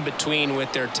in between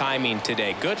with their timing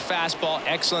today. Good fastball,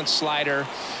 excellent slider,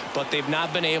 but they've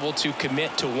not been able to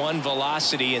commit to one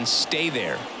velocity and stay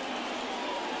there.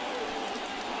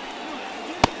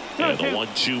 And the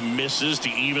 1-2 misses to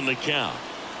even the count.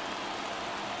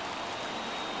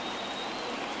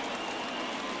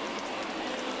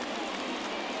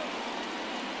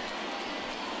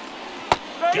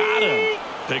 Got him.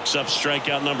 Picks up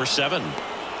strikeout number 7.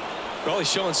 Well,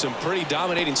 he's showing some pretty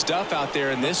dominating stuff out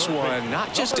there in this one,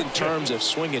 not just in terms of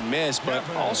swing and miss, but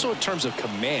also in terms of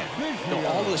command. You know,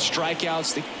 all the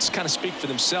strikeouts, they just kind of speak for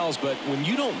themselves, but when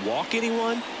you don't walk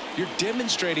anyone, you're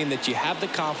demonstrating that you have the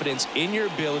confidence in your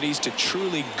abilities to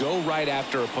truly go right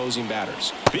after opposing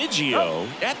batters. Biggio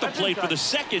at the plate for the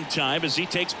second time as he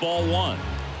takes ball 1.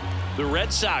 The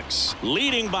Red Sox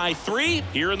leading by 3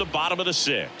 here in the bottom of the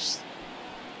 6th.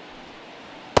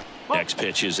 Next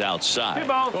pitch is outside.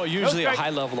 Well, usually a high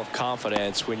level of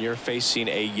confidence when you're facing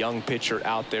a young pitcher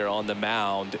out there on the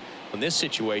mound. In this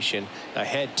situation,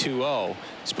 ahead 2-0,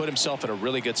 he's put himself in a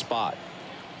really good spot.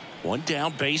 One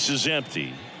down, base is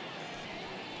empty.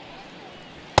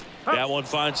 That one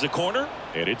finds the corner,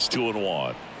 and it's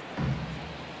 2-1.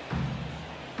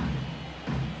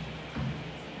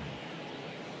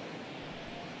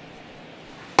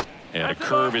 And a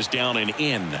curve is down and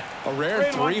in. A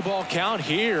rare 3-ball count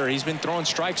here. He's been throwing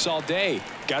strikes all day.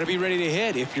 Got to be ready to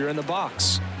hit if you're in the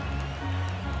box.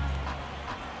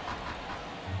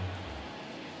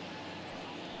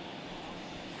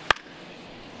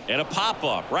 And a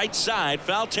pop-up, right side,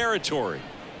 foul territory.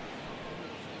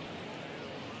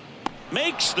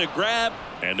 Makes the grab,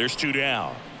 and there's 2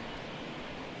 down.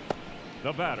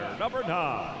 The batter, number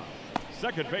 9,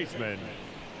 second baseman,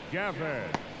 Gavin.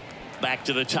 Back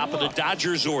to the top of the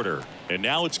Dodgers order, and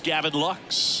now it's Gavin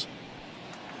Lolzz.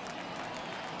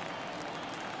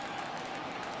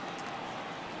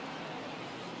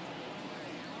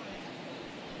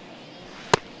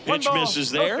 Pitch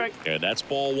misses there, and that's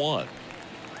ball 1.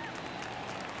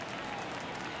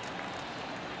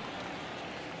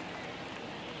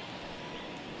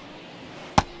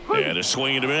 And a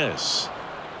swing and a miss.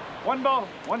 1 ball,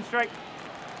 1 strike.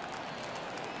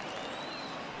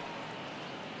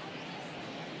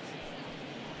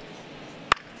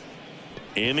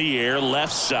 In the air,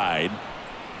 left side.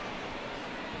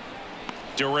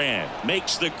 Durant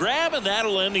makes the grab, and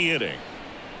that'll end the inning.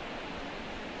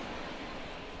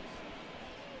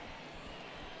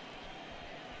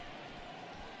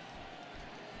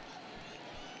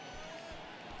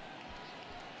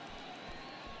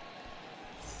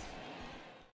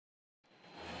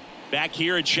 Back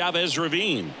here at Chavez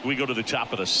Ravine, we go to the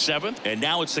top of the 7th, and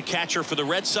now it's the catcher for the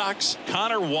Red Sox,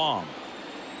 Connor Wong.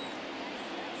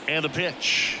 And the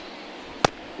pitch.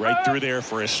 Right through there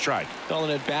for a strike. Calling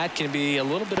at bat can be a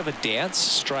little bit of a dance.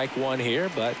 Strike 1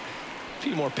 here, but A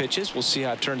few more pitches. We'll see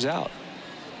how it turns out.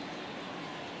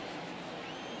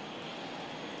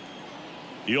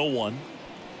 The 0-1.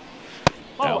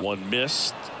 That one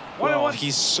missed. Well,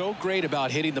 he's so great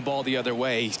about hitting the ball the other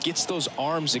way. He gets those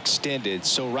arms extended.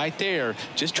 So right there,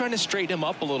 just trying to straighten him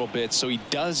up a little bit so he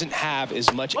doesn't have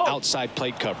as much outside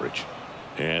plate coverage.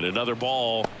 And another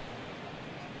ball.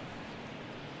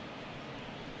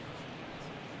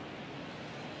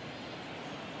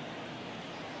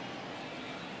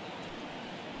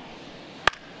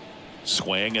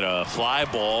 Swing and a fly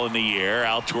ball in the air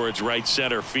out towards right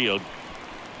center field.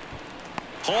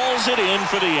 Hauls it in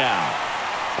for the out.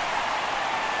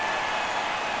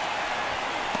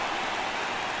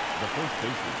 The first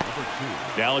baseman, number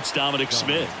 2. Now it's Dominic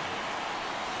Smith.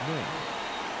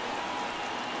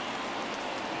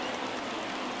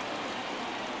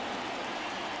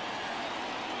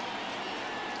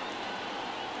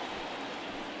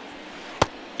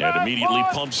 And immediately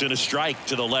pumps in a strike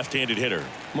to the left-handed hitter.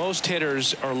 Most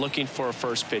hitters are looking for a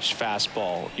first pitch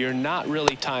fastball. You're not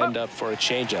really timed up for a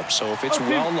changeup. So if it's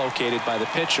well located by the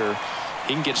pitcher,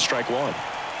 he can get strike one.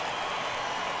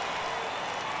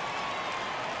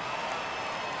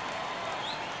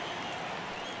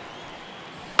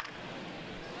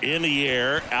 In the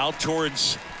air, out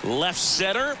towards left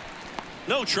center.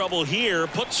 No trouble here.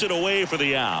 Puts it away for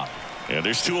the out. And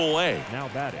there's 2 away. Now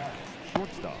batting,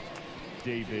 shortstop,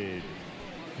 David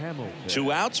Hamilton.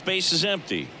 2 outs, base is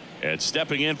empty. And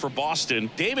stepping in for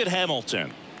Boston, David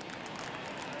Hamilton.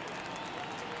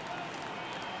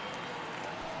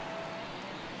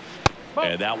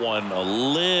 And that one a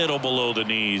little below the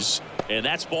knees. And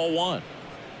that's ball 1.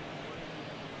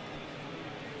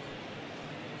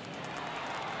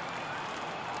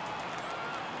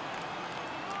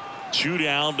 Two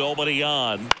down, nobody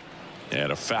on.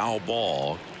 And a foul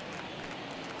ball.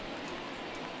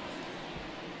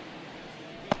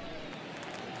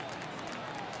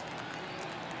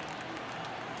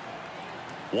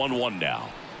 One now.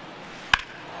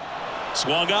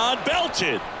 Swung on,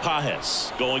 belted.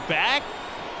 Pajes going back.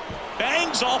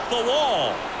 Bangs off the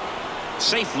wall.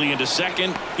 Safely into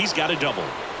second. He's got a double.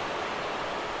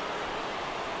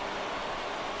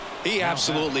 He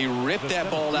absolutely ripped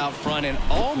that ball out front and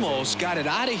almost got it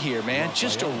out of here, man.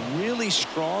 Just a really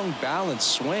strong,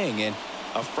 balanced swing and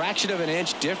a fraction of an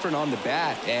inch different on the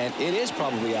bat, and it is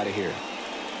probably out of here.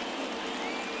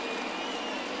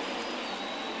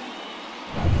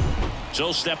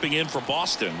 So stepping in for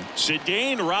Boston,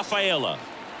 Cedane Rafaela.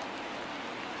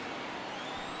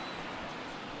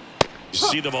 You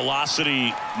see the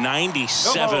velocity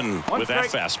 97 with that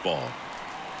fastball.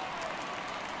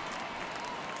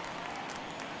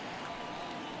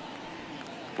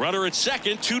 Runner at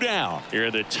second, 2 down. Here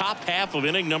in the top half of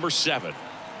inning number 7.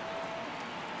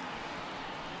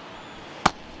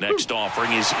 Next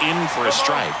offering is in for a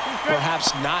strike.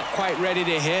 Perhaps not quite ready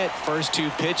to hit. First 2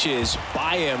 pitches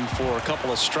by him for a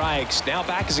couple of strikes. Now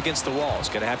back is against the wall. He's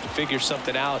going to have to figure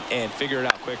something out and figure it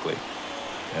out quickly.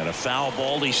 And a foul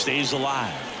ball, he stays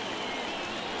alive.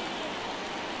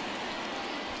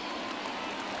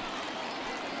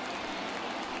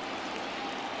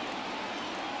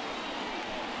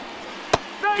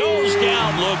 Goes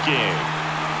down looking.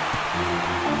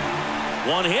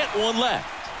 1 hit, 1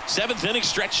 left. 7th inning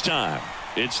stretch time.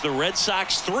 It's the Red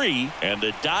Sox 3 and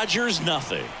the Dodgers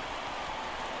nothing.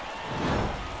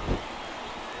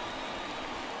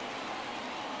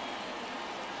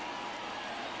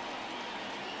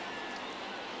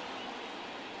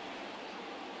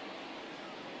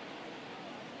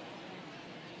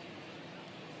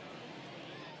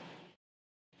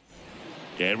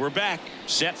 And we're back,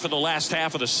 set for the last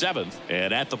half of the 7th.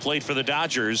 And at the plate for the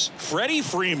Dodgers, Freddie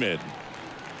Freeman.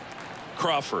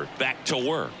 Crawford back to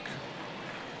work.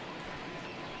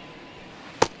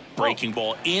 Breaking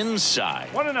ball inside.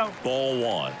 1-0. Ball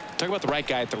 1. Talk about the right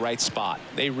guy at the right spot.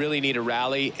 They really need a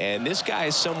rally, and this guy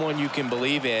is someone you can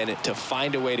believe in to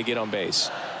find a way to get on base.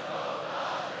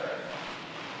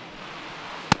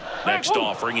 Next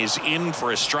offering is in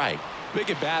for a strike. Big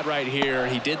at bat right here.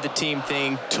 He did the team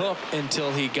thing, took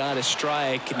until he got a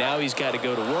strike. Now he's got to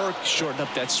go to work, shorten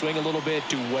up that swing a little bit,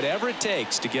 do whatever it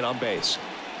takes to get on base.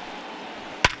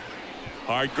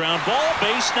 Hard ground ball,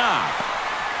 base knock.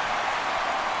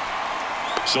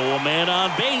 So a man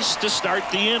on base to start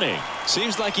the inning.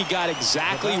 Seems like he got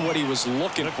exactly what he was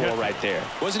looking for right there.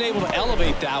 Wasn't able to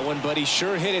elevate that one, but he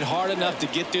sure hit it hard enough to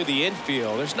get through the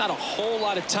infield. There's not a whole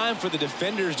lot of time for the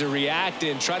defenders to react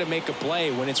and try to make a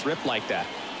play when it's ripped like that.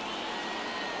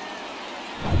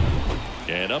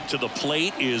 And up to the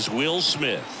plate is Will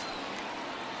Smith.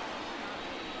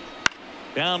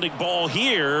 Bounding ball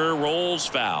here, rolls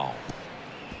foul.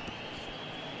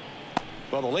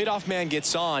 Well, the leadoff man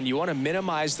gets on. You want to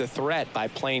minimize the threat by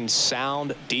playing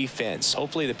sound defense.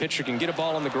 Hopefully the pitcher can get a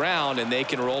ball on the ground and they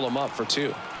can roll him up for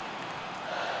 2.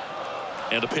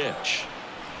 And a pitch.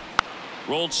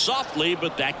 Rolled softly,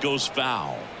 but that goes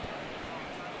foul.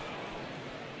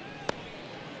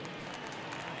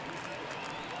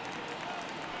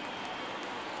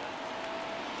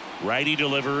 Righty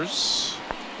delivers.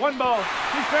 1 ball, 2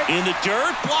 strikes. In the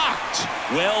dirt, blocked.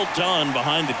 Well done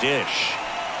behind the dish.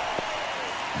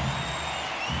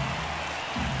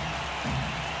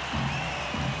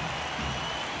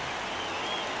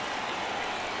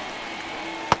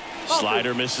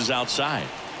 Slider misses outside.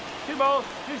 2 balls,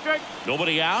 2 strikes.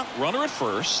 Nobody out. Runner at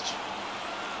first.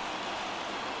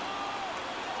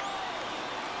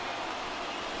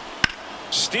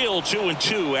 Still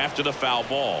 2-2 after the foul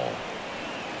ball.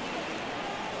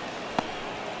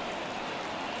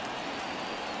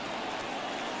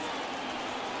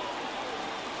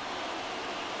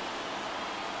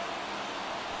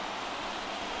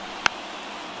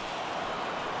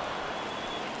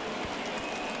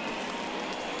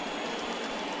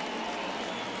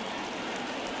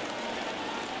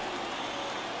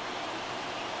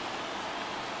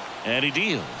 And he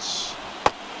deals.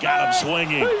 Got him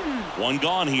swinging. 1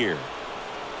 gone here.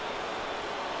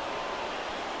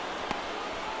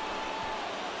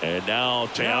 And now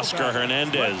Teoscar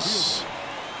Hernandez.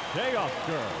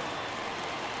 Teoscar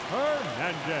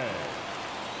Hernandez.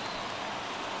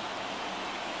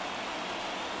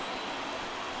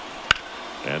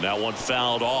 And that one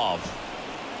fouled off.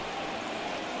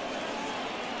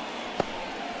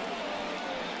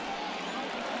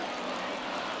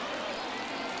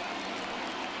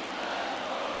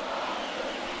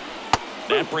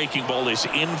 That breaking ball is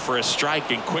in for a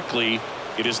strike, and quickly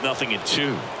it is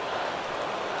 0-2.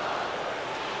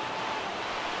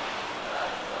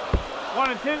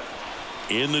 1-2.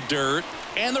 In the dirt,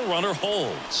 and the runner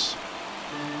holds.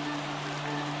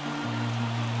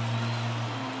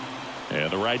 And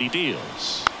the righty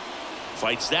deals.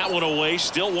 Fights that one away,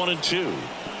 still 1-2.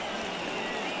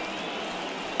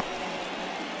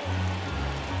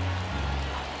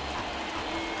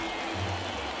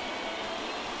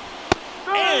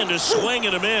 And a swing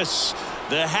and a miss.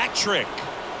 The hat trick.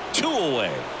 2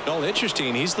 away. Well,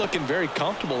 interesting. He's looking very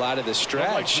comfortable out of the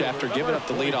stretch after giving up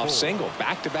the leadoff single.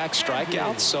 Back-to-back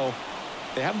strikeouts. So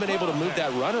they haven't been able to move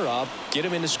that runner up, get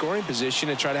him into scoring position,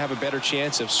 and try to have a better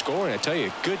chance of scoring. I tell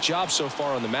you, good job so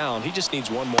far on the mound. He just needs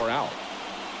 1 more out.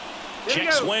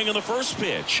 Check swing on the first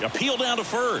pitch. Appeal down to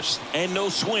first. And no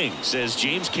swing, says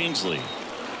James Kingsley.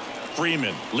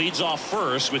 Freeman leads off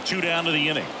first with 2 down to the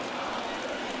inning.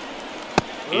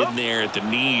 In there at the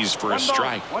knees for a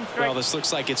strike. Well, this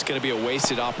looks like it's going to be a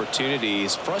wasted opportunity.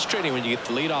 It's frustrating when you get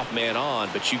the leadoff man on,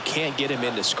 but you can't get him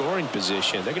into scoring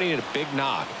position. They're going to need a big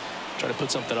knock. Try to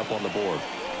put something up on the board.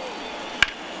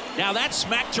 Now that's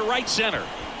smacked to right center.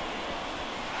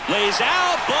 Lays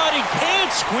out, but he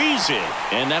can't squeeze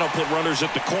it. And that'll put runners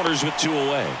at the corners with 2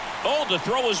 away. Oh, the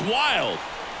throw is wild.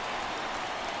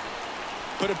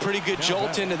 Put a pretty good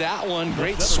jolt into that one.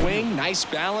 Great swing, nice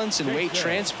balance and weight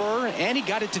transfer, and he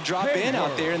got it to drop in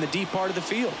out there in the deep part of the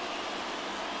field.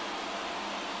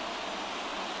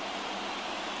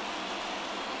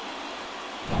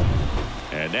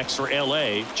 And next for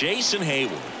LA, Jason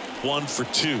Hayward. 1 for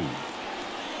 2.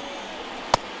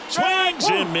 Swings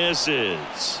and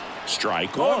misses.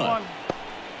 Strike 1.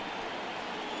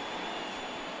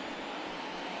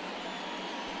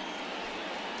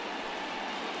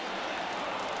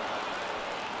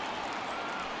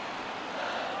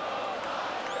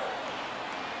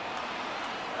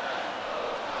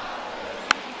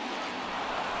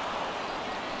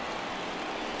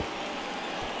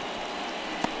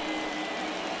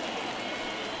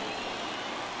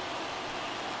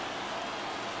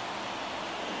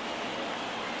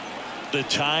 The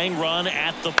tying run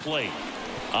at the plate.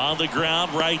 On the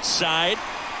ground, right side.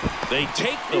 They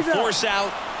take the force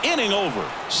out. Inning over.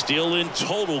 Still in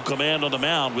total command on the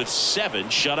mound with 7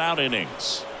 shutout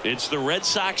innings. It's the Red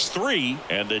Sox 3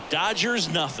 and the Dodgers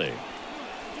nothing.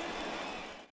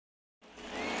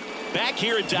 Back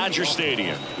here at Dodger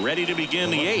Stadium, ready to begin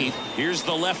the 8th. Here's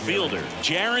the left fielder,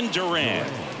 Jarren Duran.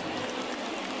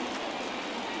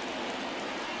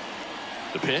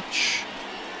 The pitch.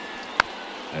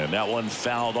 And that one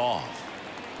fouled off.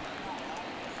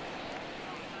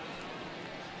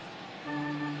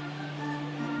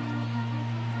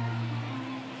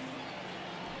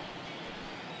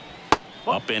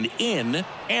 Up and in,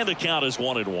 and the count is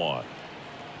 1-1.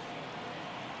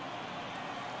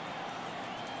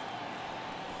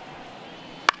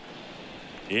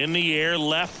 In the air,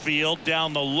 left field,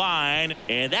 down the line,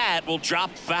 and that will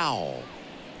drop foul.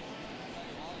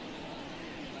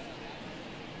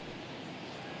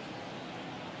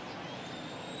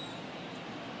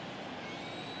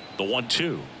 The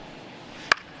 1-2.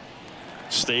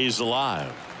 Stays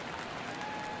alive.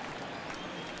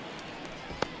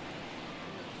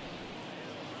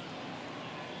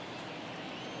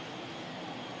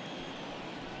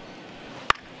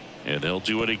 And they'll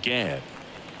do it again.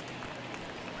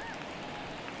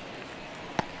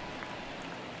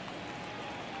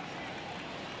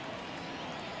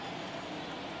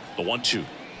 The 1-2.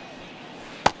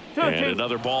 And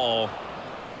another ball.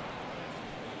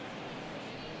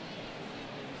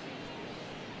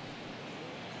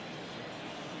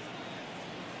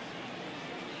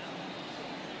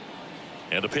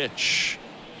 And a pitch.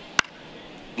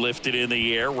 Lifted in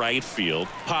the air, right field.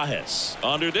 Pajes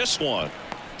under this one.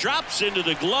 Drops into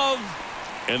the glove.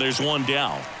 And there's one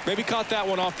down. Maybe caught that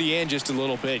one off the end just a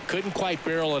little bit. Couldn't quite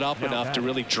barrel it up enough to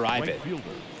really drive it.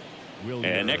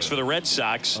 And next for the Red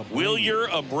Sox, Wilyer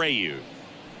Abreu.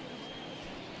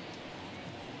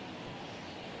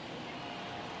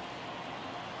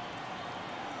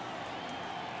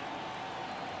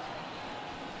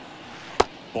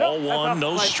 Ball one,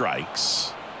 no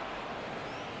strikes.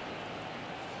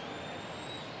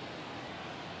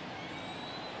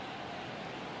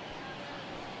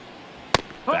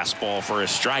 Fastball for a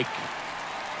strike.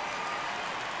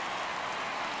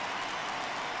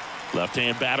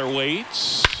 Left-hand batter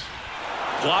waits.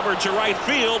 Clobbered to right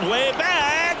field, way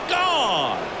back,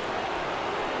 gone.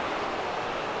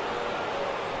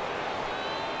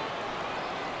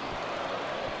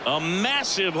 A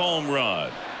massive home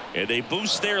run. And they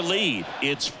boost their lead.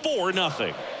 It's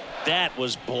 4-0. That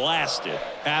was blasted.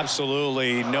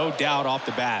 Absolutely, no doubt off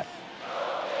the bat.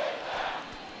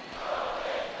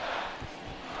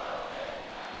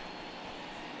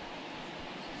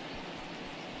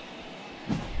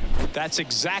 That's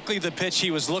exactly the pitch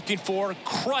he was looking for.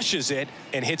 Crushes it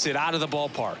and hits it out of the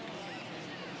ballpark.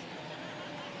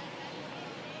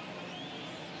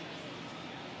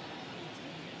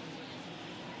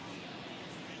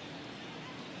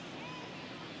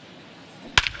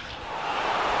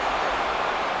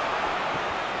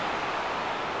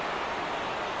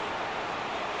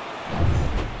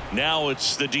 Now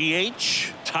it's the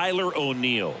DH, Tyler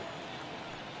O'Neill.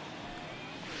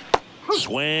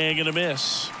 Swing and a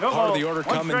miss. Part of the order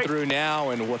coming through now,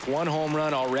 and with one home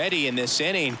run already in this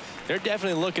inning, they're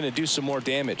definitely looking to do some more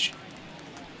damage.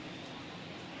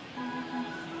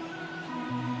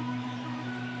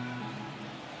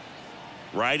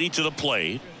 Righty to the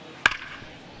plate.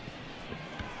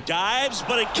 Dives,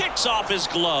 but it kicks off his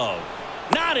glove.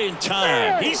 Not in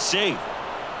time. He's safe.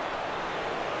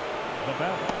 The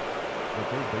batter, the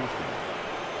third baseman,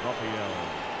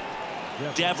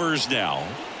 Rafael Devers now.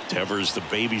 Devers, the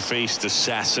baby-faced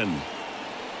assassin.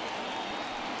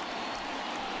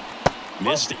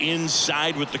 Missed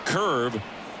inside with the curve.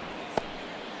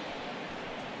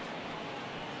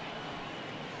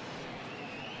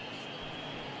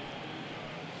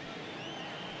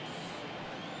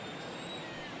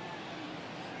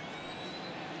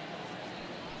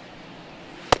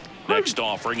 Next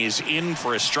offering is in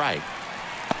for a strike.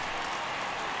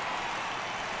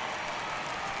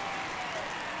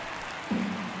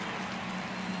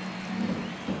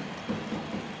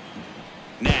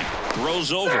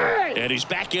 Throws over, and he's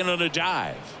back in on a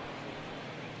dive.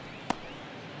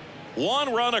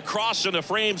 One run across in the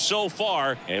frame so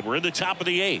far, and we're in the top of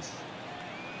the 8th.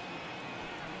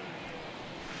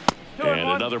 And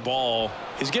another ball.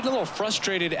 He's getting a little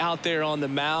frustrated out there on the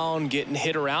mound, getting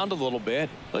hit around a little bit.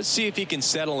 Let's see if he can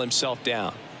settle himself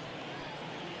down.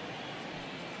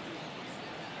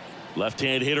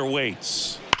 Left-hand hitter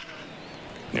waits.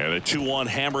 And a 2-1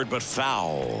 hammered but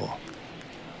foul.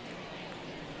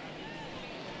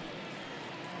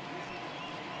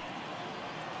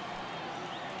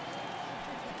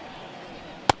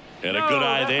 And a good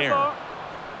eye there.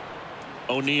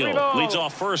 O'Neill leads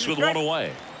off first with one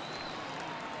away.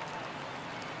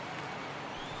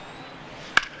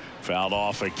 Fouled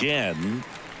off again,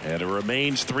 and it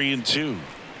remains 3-2.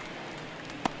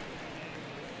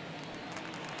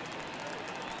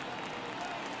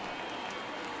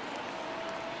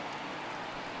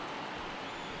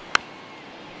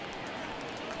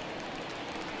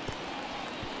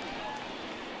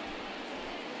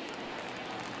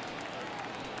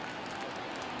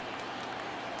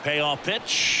 Payoff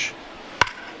pitch.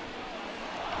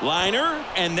 Liner,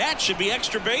 and that should be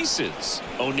extra bases.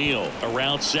 O'Neill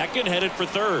around second, headed for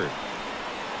third.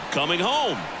 Coming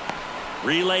home.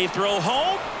 Relay throw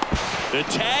home. The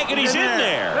tag, and he's in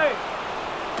there.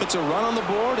 Puts a run on the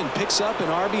board and picks up an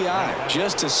RBI.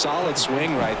 Just a solid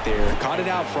swing right there. Caught it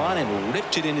out front and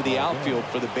ripped it into the outfield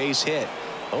for the base hit.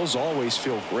 Those always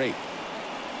feel great.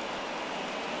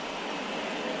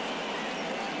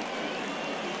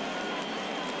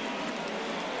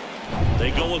 They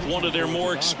go with one of their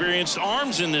more experienced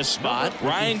arms in this spot,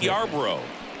 Ryan Yarbrough.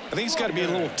 I think it's got to be a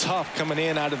little tough coming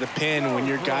in out of the pen when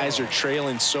your guys are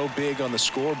trailing so big on the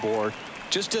scoreboard.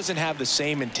 Just doesn't have the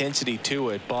same intensity to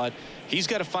it, but he's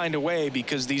got to find a way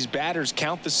because these batters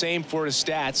count the same for his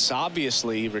stats,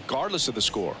 obviously, regardless of the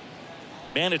score.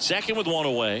 And at second with one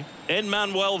away,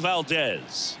 Manuel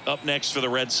Valdez up next for the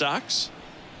Red Sox.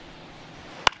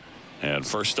 And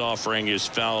first offering is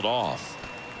fouled off.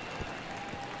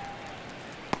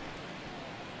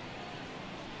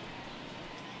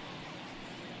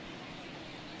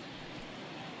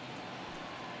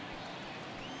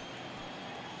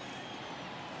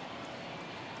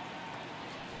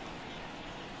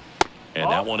 And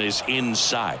that one is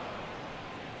inside.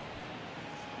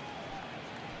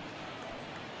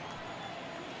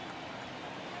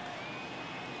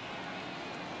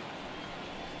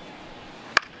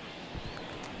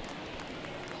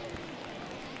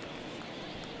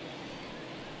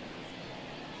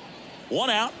 One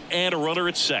out and a runner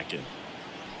at second.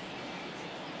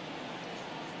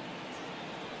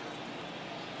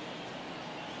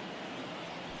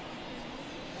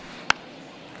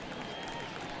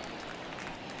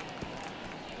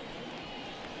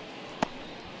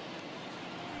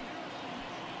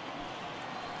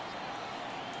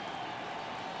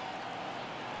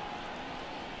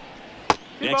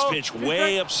 Next pitch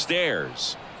way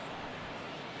upstairs.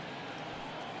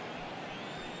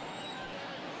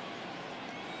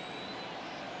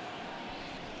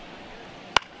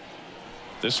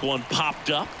 This one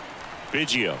popped up.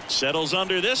 Biggio settles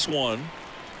under this one.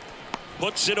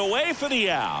 Puts it away for the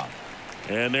out.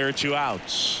 And there are two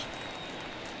outs.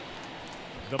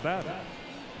 The batter,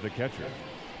 the catcher,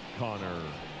 Connor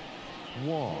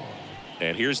Wong.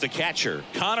 And here's the catcher,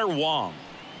 Connor Wong.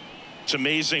 It's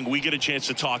amazing we get a chance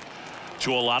to talk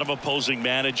to a lot of opposing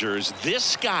managers.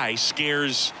 This guy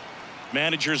scares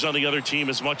managers on the other team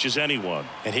as much as anyone.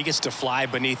 And he gets to fly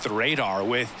beneath the radar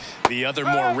with the other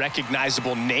more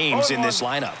recognizable names in this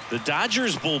lineup. The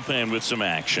Dodgers bullpen with some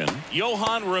action.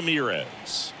 Yohan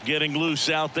Ramirez getting loose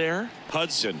out there.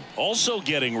 Hudson also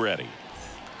getting ready.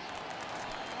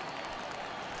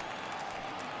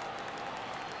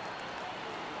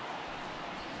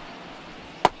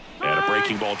 And a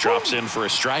breaking ball drops in for a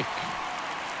strike.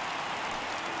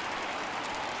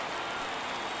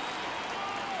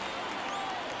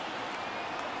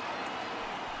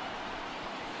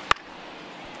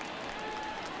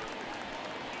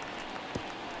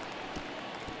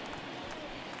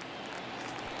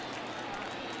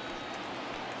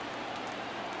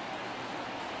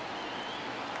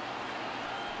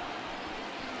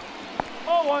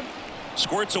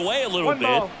 Squirts away a little bit.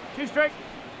 Ball, 2 strike.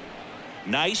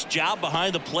 Nice job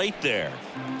behind the plate there.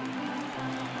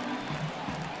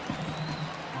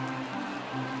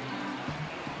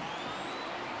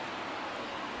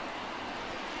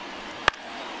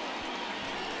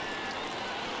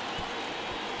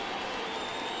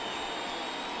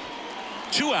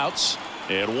 Two outs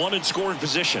and one in scoring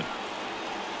position.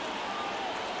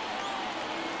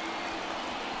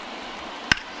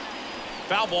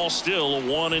 Foul ball, still a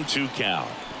 1-2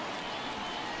 count.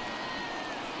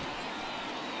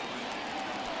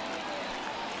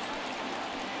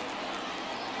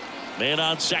 Man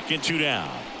on second, 2 down.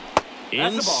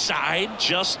 Inside,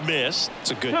 just missed.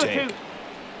 It's a good take.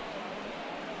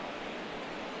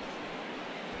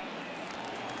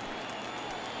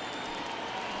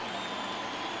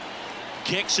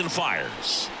 Kicks and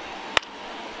fires.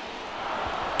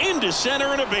 Into center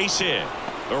and a base hit.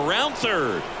 Around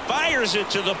third. Fires it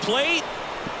to the plate.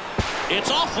 It's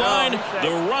offline. The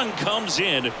run comes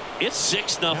in. It's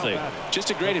 6-0.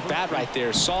 Just a great at bat right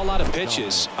there. Saw a lot of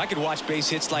pitches. I could watch base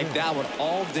hits like that one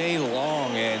all day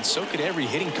long, and so could every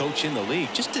hitting coach in the league.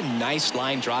 Just a nice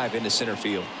line drive into center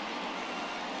field.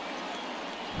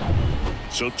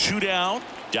 So 2 down.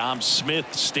 Dom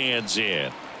Smith stands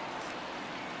in.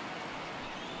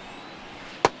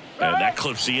 And that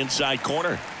clips the inside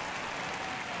corner.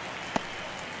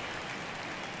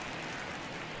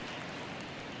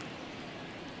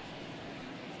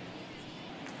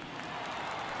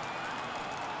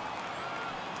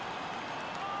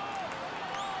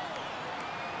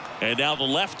 And now the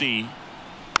lefty.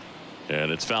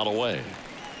 And it's fouled away.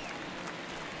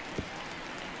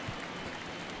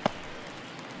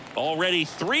 Already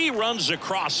 3 runs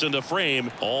across in the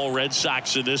frame. All Red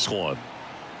Sox in this one.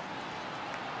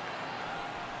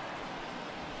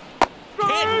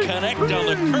 Can't connect on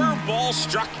the curveball,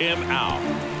 struck him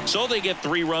out. So they get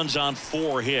 3 runs on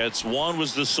 4 hits. One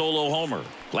was the solo homer.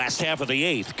 Last half of the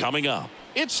 8th coming up.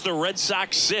 It's the Red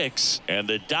Sox 6 and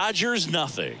the Dodgers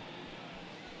nothing.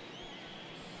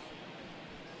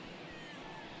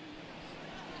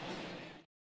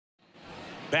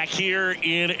 Back here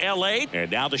in L.A. And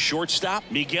now the shortstop,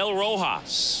 Miguel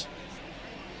Rojas.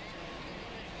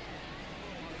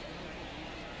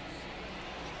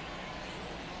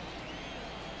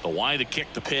 The wide to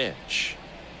kick the pitch.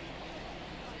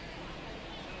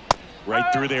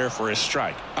 Right through there for a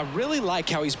strike. I really like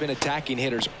how he's been attacking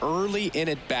hitters early in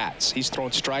at bats. He's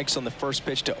thrown strikes on the first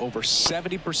pitch to over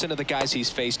 70% of the guys he's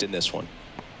faced in this one.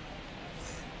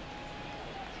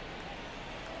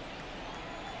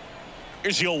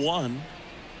 Here's your 1.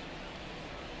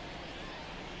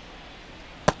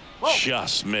 Whoa.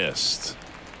 Just missed.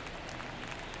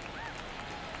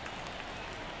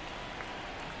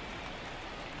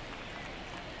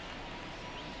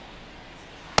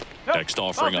 Next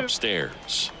offering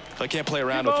upstairs. I can't play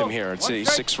around with him here. It's a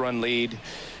 6-run lead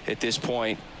at this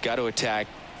point. Got to attack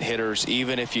hitters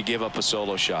even if you give up a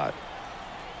solo shot.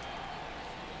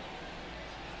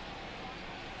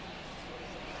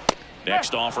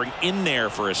 Next offering in there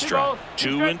for a strike.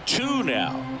 2-2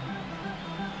 now.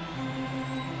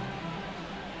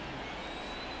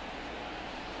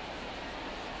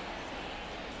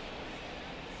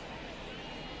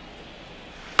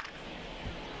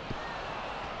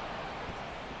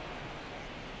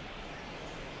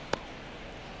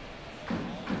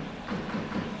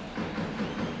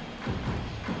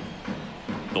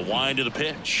 The wind of the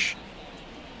pitch.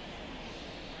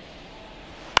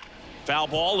 Foul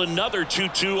ball, another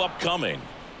 2-2 upcoming.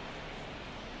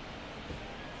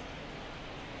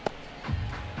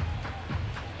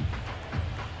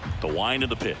 The wind of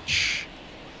the pitch.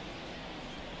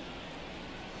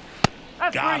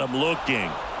 Got him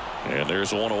looking. And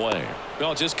there's one away.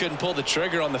 Well, just couldn't pull the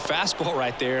trigger on the fastball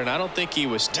right there, and I don't think he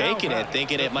was taking it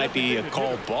thinking it might be a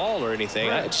called ball or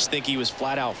anything. I just think he was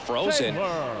flat out frozen.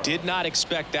 Did not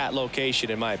expect that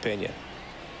location, in my opinion.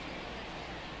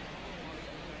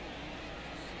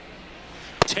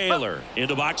 Taylor in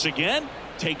the box again,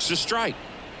 takes a strike.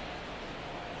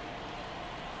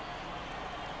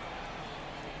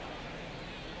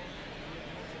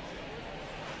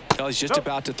 Well, he's just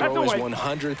about to throw his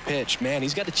 100th pitch. Man,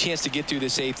 he's got a chance to get through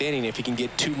this 8th inning if he can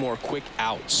get 2 more quick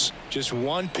outs. Just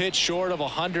 1 pitch short of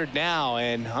 100 now,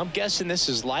 and I'm guessing this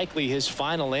is likely his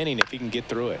final inning if he can get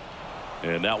through it.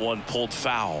 And that one pulled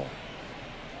foul.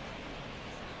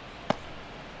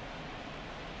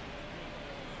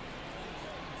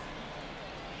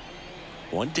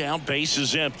 One down, base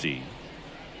is empty.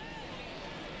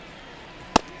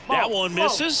 That one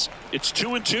misses. It's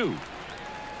 2-2.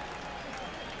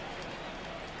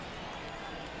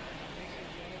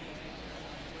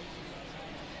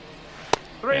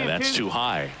 And that's too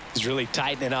high. He's really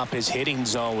tightening up his hitting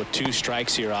zone with 2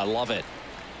 strikes here. I love it.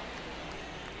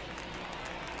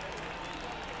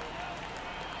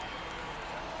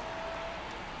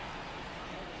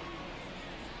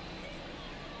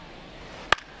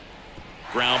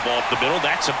 Ground ball up the middle.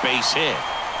 That's a base hit.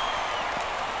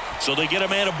 So they get a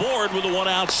man aboard with a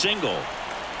 1-out single.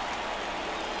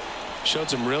 Showed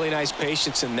some really nice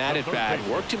patience in that at bat.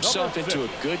 Worked himself into a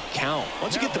good count.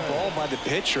 Once you get the ball by the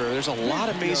pitcher, there's a lot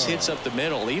of base hits up the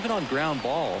middle, even on ground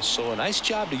balls. So a nice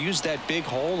job to use that big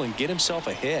hole and get himself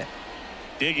a hit.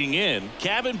 Digging in,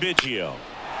 Kevin Biggio.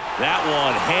 That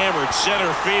one hammered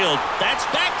center field. That's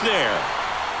back there.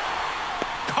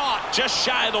 Caught just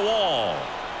shy of the wall.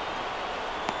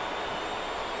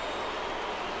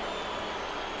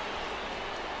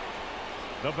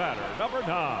 The batter, number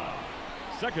 9,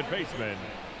 second baseman,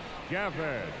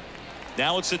 Gavin.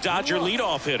 Now it's the Dodger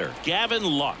leadoff hitter, Gavin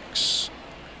Lux.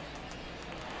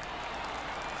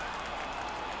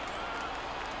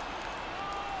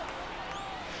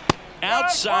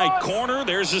 Outside corner,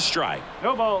 there's a strike.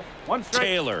 No ball, 1 strike.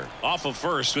 Taylor off of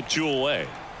first with 2 away.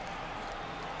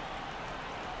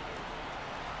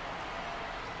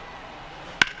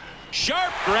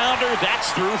 Sharp grounder,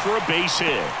 that's through for a base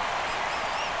hit.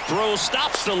 Throw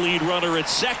stops the lead runner at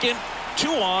second. 2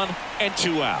 on and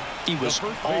 2 out. He was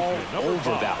all over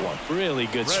that one. Really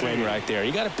good swing right there.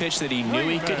 He got a pitch that he knew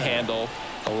he could handle,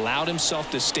 allowed himself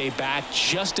to stay back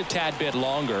just a tad bit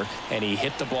longer, and he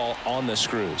hit the ball on the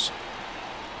screws.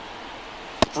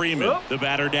 Freeman, the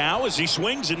batter now as he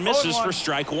swings and misses for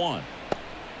strike 1.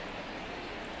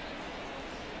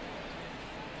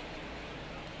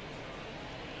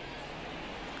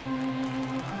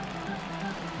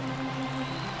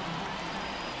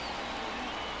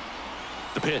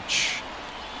 The pitch.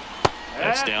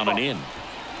 That's down and in.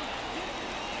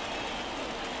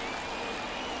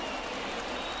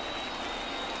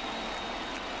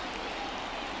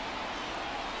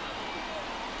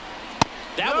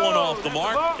 That one off the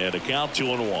mark and a count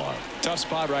 2-1. Tough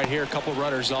spot right here. A couple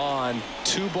runners on.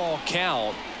 2-ball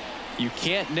count. You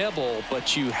can't nibble,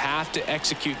 but you have to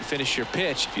execute and finish your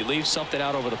pitch. If you leave something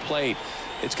out over the plate,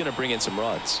 it's going to bring in some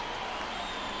runs.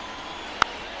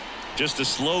 Just a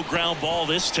slow ground ball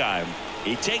this time.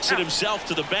 He takes it himself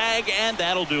to the bag, and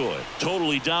that'll do it.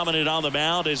 Totally dominant on the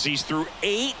mound as he's through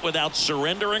 8 without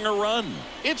surrendering a run.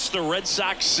 It's the Red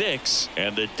Sox 6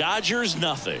 and the Dodgers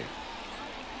nothing.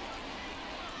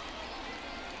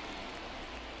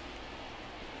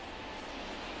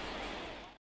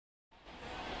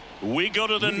 We go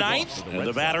to the 9th, and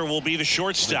the batter will be the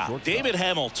shortstop, David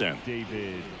Hamilton.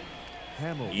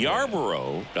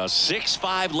 Yarborough, a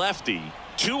 6'5" lefty,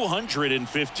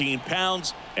 215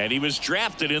 pounds, and he was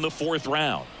drafted in the 4th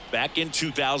round back in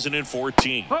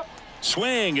 2014.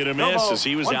 Swing and a miss as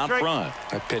he was out front.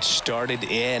 That pitch started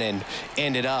in and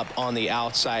ended up on the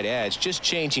outside edge, just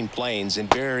changing planes,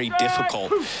 and very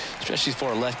difficult, especially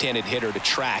for a left-handed hitter to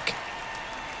track.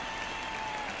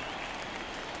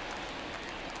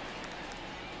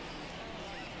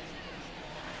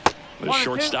 The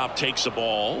shortstop takes the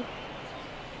ball.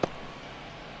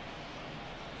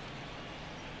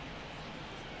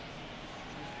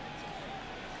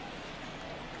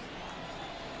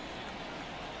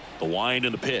 The wind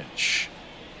and the pitch.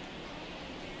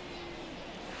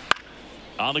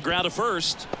 On the ground to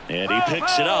first, and he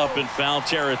picks it up in foul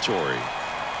territory.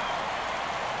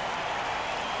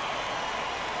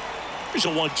 Here's a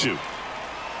 1-2.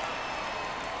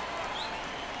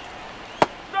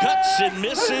 Cuts and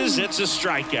misses. It's a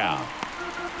strikeout.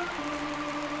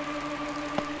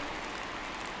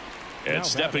 And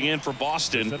stepping in for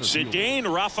Boston, Cedane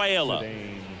Rafaela.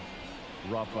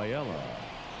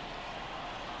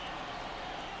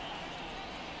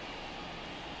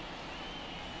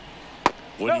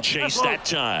 Wouldn't chase that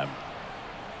time.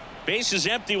 Base is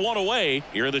empty, 1 away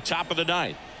here at the top of the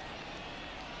 9th.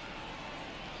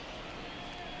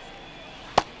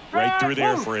 Right through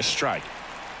there for a strike.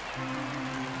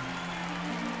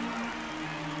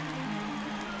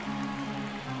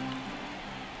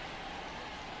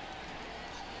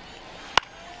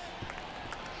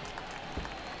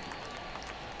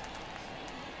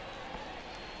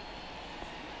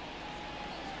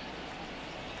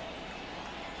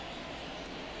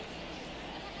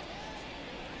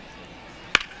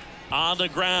 On the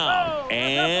ground,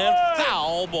 and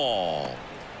foul ball.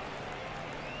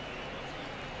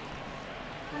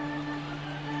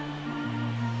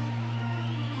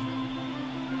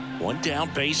 One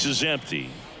down, base is empty.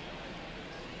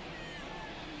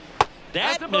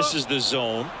 That misses the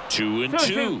zone.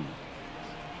 2-2.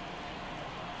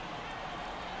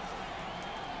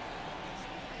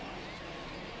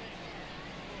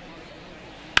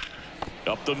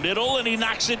 Up the middle, and he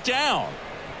knocks it down.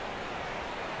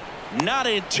 Not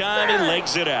in time, and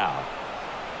legs it out.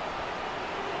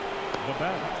 The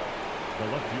batter, the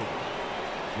left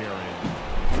fielder,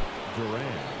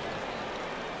 Duran.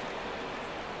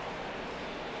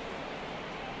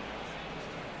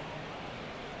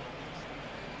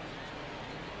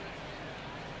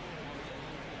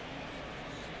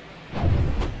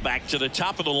 Back to the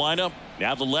top of the lineup.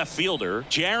 Now the left fielder,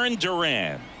 Jarren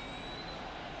Duran.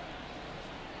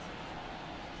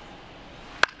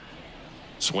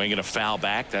 Swinging a foul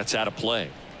back. That's out of play.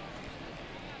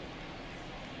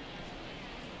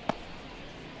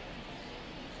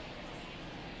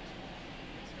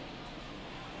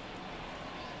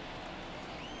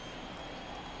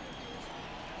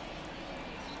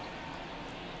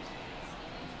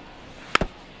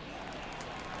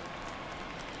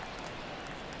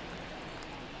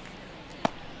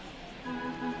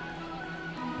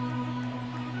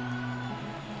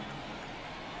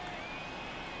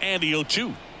 And the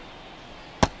 0-2.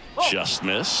 Just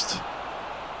missed.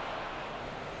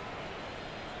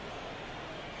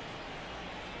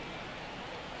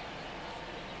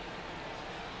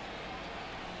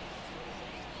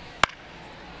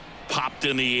 Popped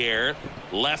in the air.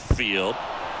 Left field.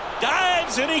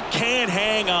 Dives, and he can't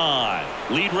hang on.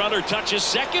 Lead runner touches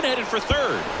second, headed for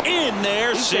third. In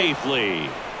there safely.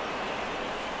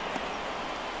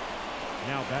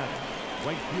 Now batting,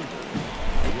 right fielder,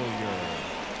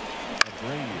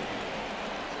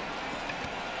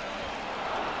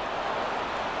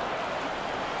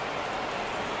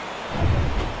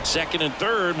 Second and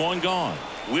third, one gone.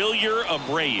 Wilyer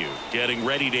Abreu getting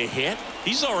ready to hit.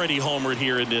 He's already homered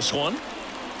here in this one.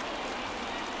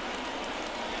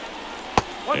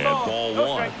 And ball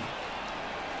 1.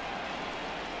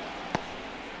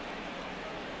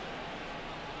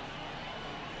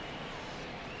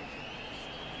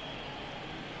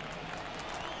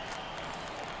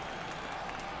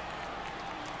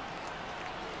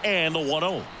 And the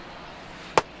 1-0.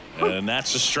 And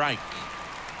that's a strike.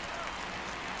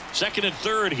 Second and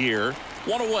third here.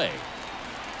 One away.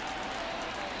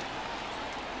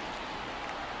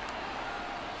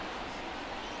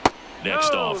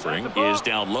 Next offering is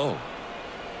down low.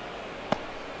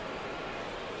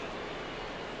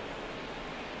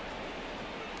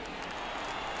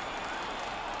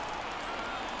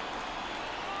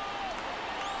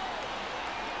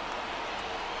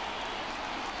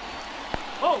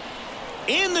 Oh.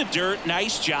 In the dirt.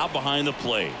 Nice job behind the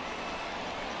plate.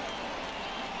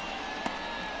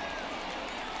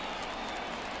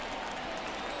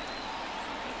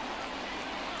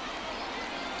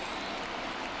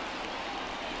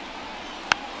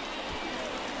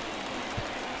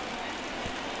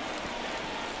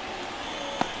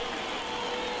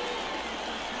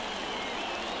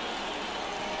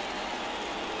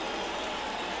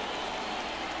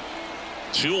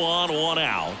 Two on, one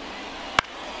out.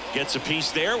 Gets a piece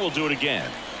there. We'll do it again.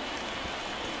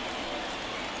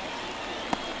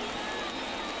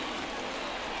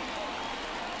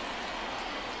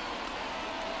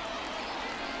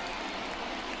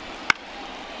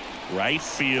 Right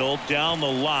field down the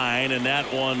line, and that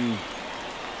one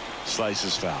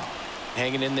slices foul.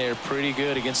 Hanging in there pretty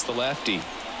good against the lefty.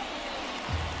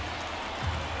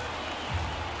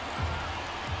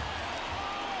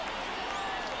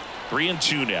 Three and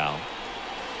two now.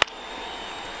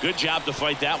 Good job to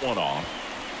fight that one off.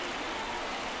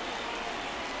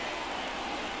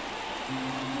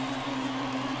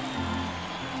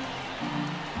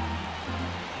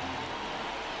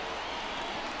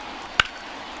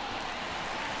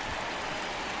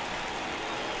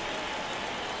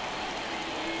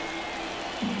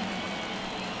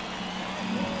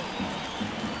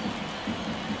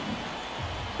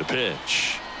 The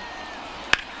pitch.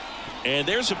 And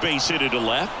there's a base hit to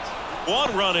left.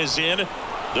 One run is in.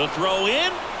 The throw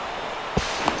in.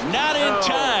 Not in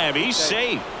time. He's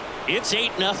safe. It's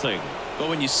 8-0. But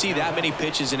when you see that many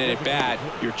pitches in an at bat,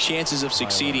 your chances of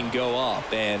succeeding go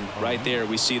up. And right there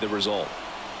we see the result.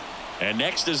 And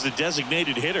next is the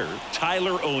designated hitter,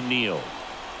 Tyler O'Neill.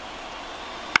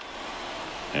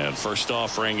 And first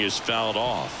offering is fouled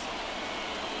off.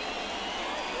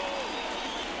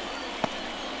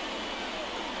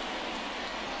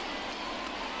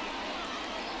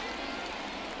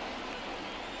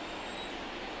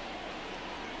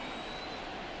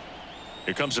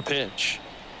 Here comes a pitch.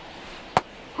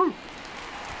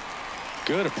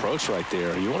 Good approach right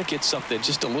there. You want to get something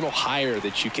just a little higher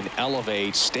that you can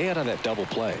elevate. Stay out of that double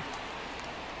play.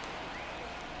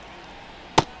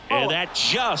 And that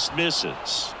just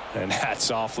misses. And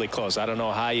that's awfully close. I don't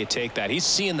know how you take that. He's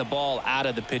seeing the ball out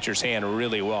of the pitcher's hand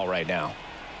really well right now.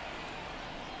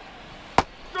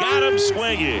 Got him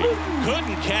swinging.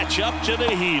 Couldn't catch up to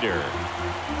the heater.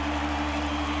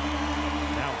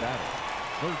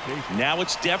 Now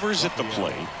it's Devers at the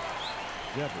plate.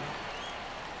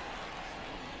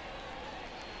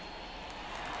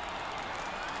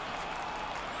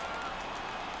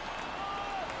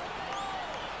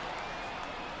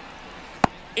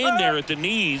 In there at the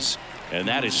knees, and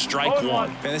that is strike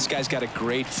one. Man, this guy's got a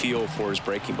great feel for his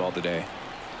breaking ball today.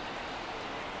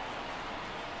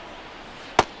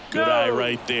 Good eye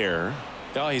right there.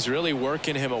 Oh, he's really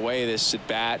working him away this at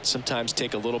bat. Sometimes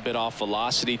take a little bit off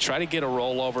velocity. Try to get a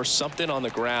rollover, something on the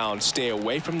ground. Stay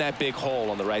away from that big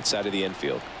hole on the right side of the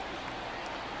infield.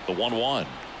 The 1-1.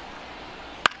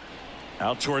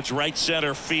 Out towards right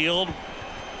center field.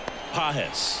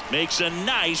 Pajes makes a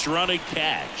nice running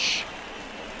catch.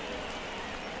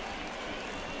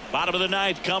 Bottom of the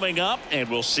ninth coming up, and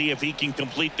we'll see if he can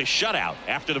complete the shutout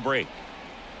after the break.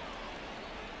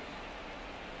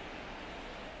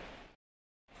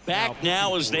 Back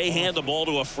now as they hand the ball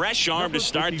to a fresh arm to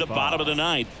start the bottom of the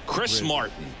ninth, Chris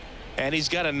Martin. And he's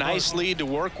got a nice lead to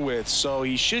work with, so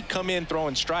he should come in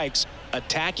throwing strikes,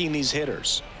 attacking these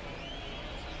hitters.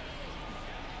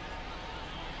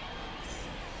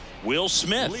 Will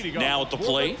Smith now at the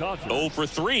plate. 0 for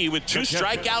 3 with 2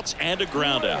 strikeouts and a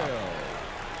ground out.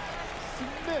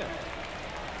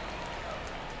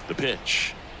 The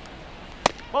pitch.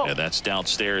 And that's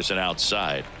downstairs and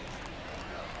outside.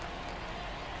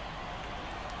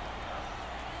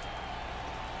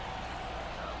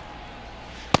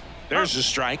 There's a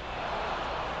strike.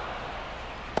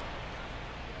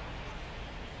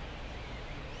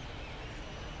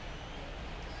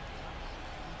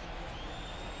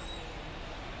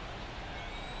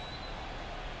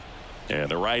 And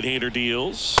the right-hander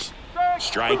deals.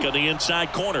 Strike on the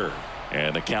inside corner.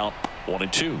 And the count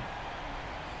 1-2.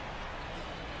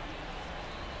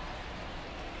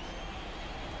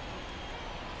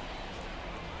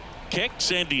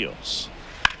 Kicks and deals.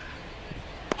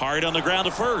 Hard on the ground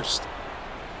to first.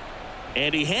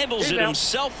 And he handles it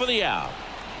himself for the out.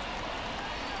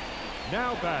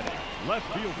 Now batting, left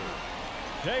fielder,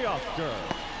 Teoscar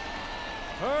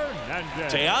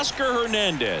Hernandez. Teoscar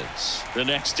Hernandez, the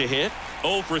next to hit,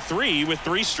 0 for 3 with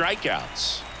 3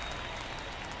 strikeouts.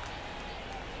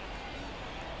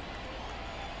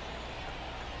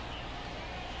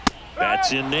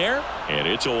 That's in there, and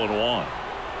it's 0-1.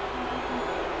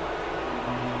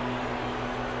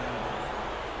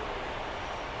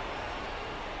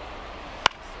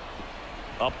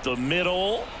 Up the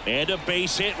middle, and a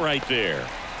base hit right there.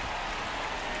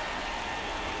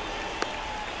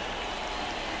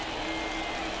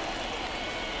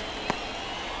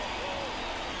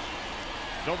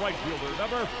 The right fielder,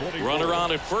 number 44. Runner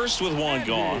on at first with 1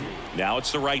 gone. Now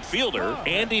it's the right fielder,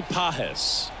 Andy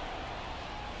Pajes.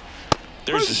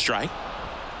 There's a strike.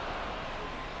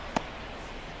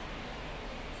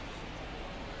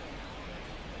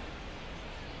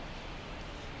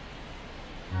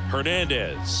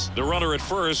 Hernandez, the runner at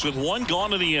first with 1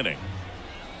 gone in the inning.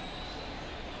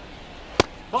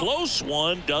 Close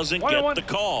one, doesn't get the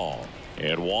call.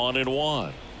 And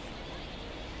 1-1.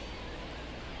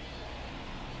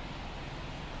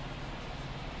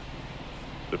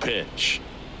 The pitch.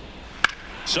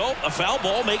 So a foul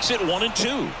ball makes it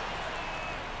 1-2.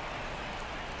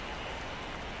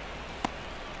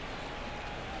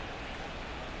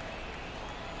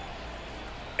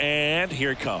 And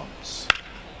here it comes.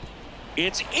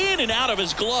 It's in and out of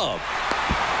his glove.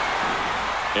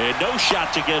 And no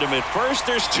shot to get him at first.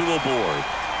 There's 2 aboard.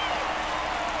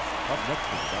 Up next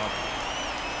is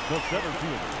the center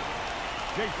fielder,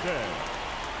 Jason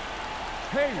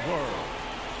Hayward.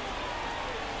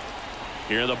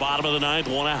 Here in the bottom of the 9th,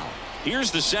 1 out.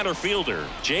 Here's the center fielder,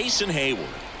 Jason Hayward.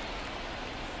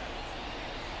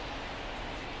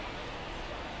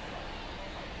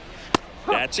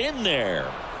 That's in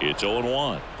there. It's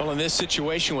 0-1. Well, in this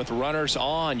situation with runners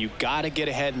on, you got to get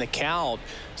ahead in the count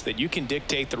so that you can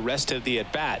dictate the rest of the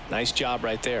at-bat. Nice job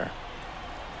right there.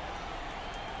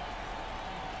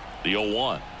 The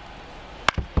 0-1.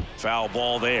 Foul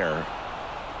ball there.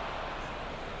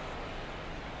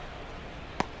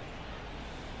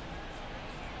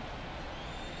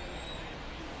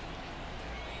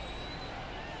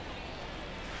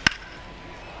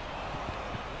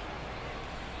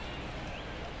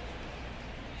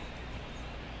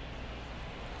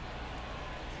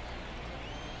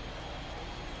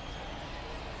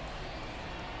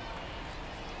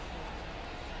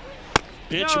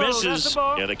 Pitch misses,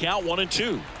 and the count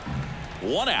 1-2.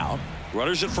 1 out.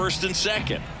 Runners at first and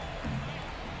second.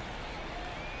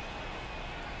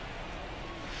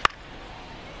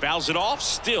 Fouls it off.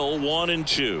 Still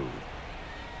 1-2.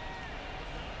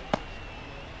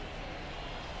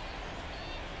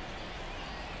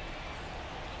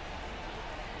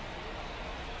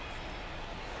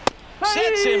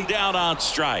 Sets him down on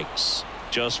strikes.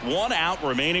 Just 1 out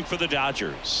remaining for the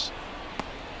Dodgers.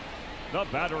 The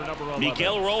batter, number 11.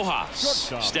 Miguel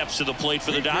Rojas steps to the plate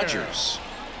for the Dodgers.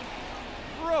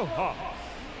 Rojas.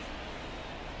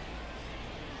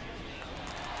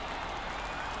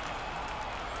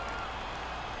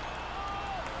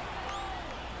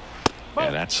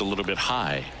 And that's a little bit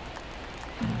high.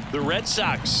 The Red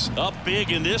Sox up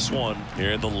big in this one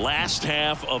here in the last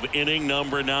half of inning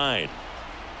number 9.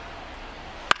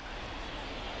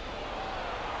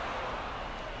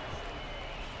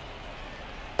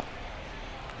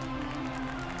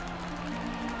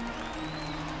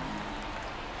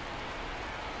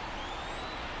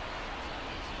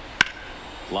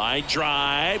 Line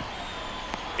drive,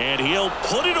 and he'll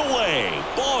put it away.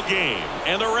 Ball game,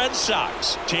 and the Red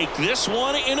Sox take this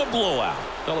one in a blowout.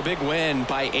 Well, a big win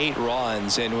by 8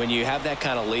 runs, and when you have that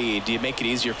kind of lead, you make it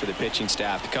easier for the pitching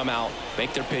staff to come out,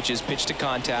 make their pitches, pitch to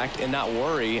contact, and not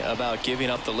worry about giving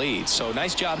up the lead. So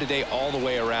nice job today all the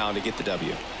way around to get the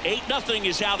W. 8-0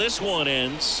 is how this one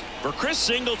ends. For Chris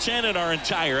Singleton and our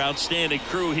entire outstanding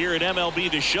crew here at MLB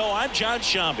The Show, I'm John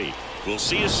Shambi. We'll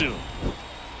see you soon.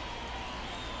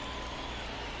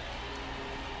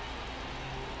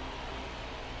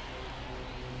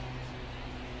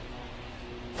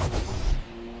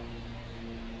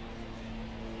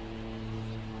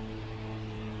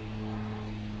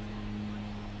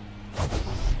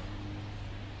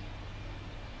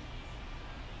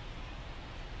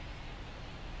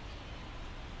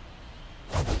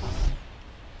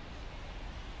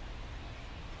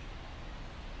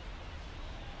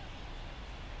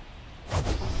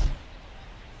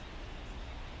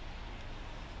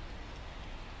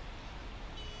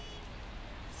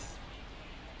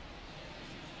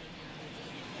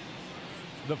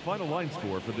 The final line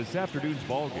score for this afternoon's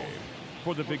ball game.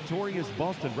 For the victorious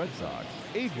Boston Red Sox,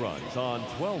 8 runs on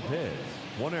 12 hits.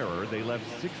 1 error, they left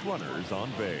 6 runners on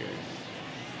base.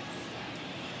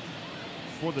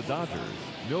 For the Dodgers,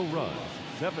 no runs,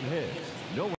 7 hits,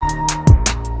 no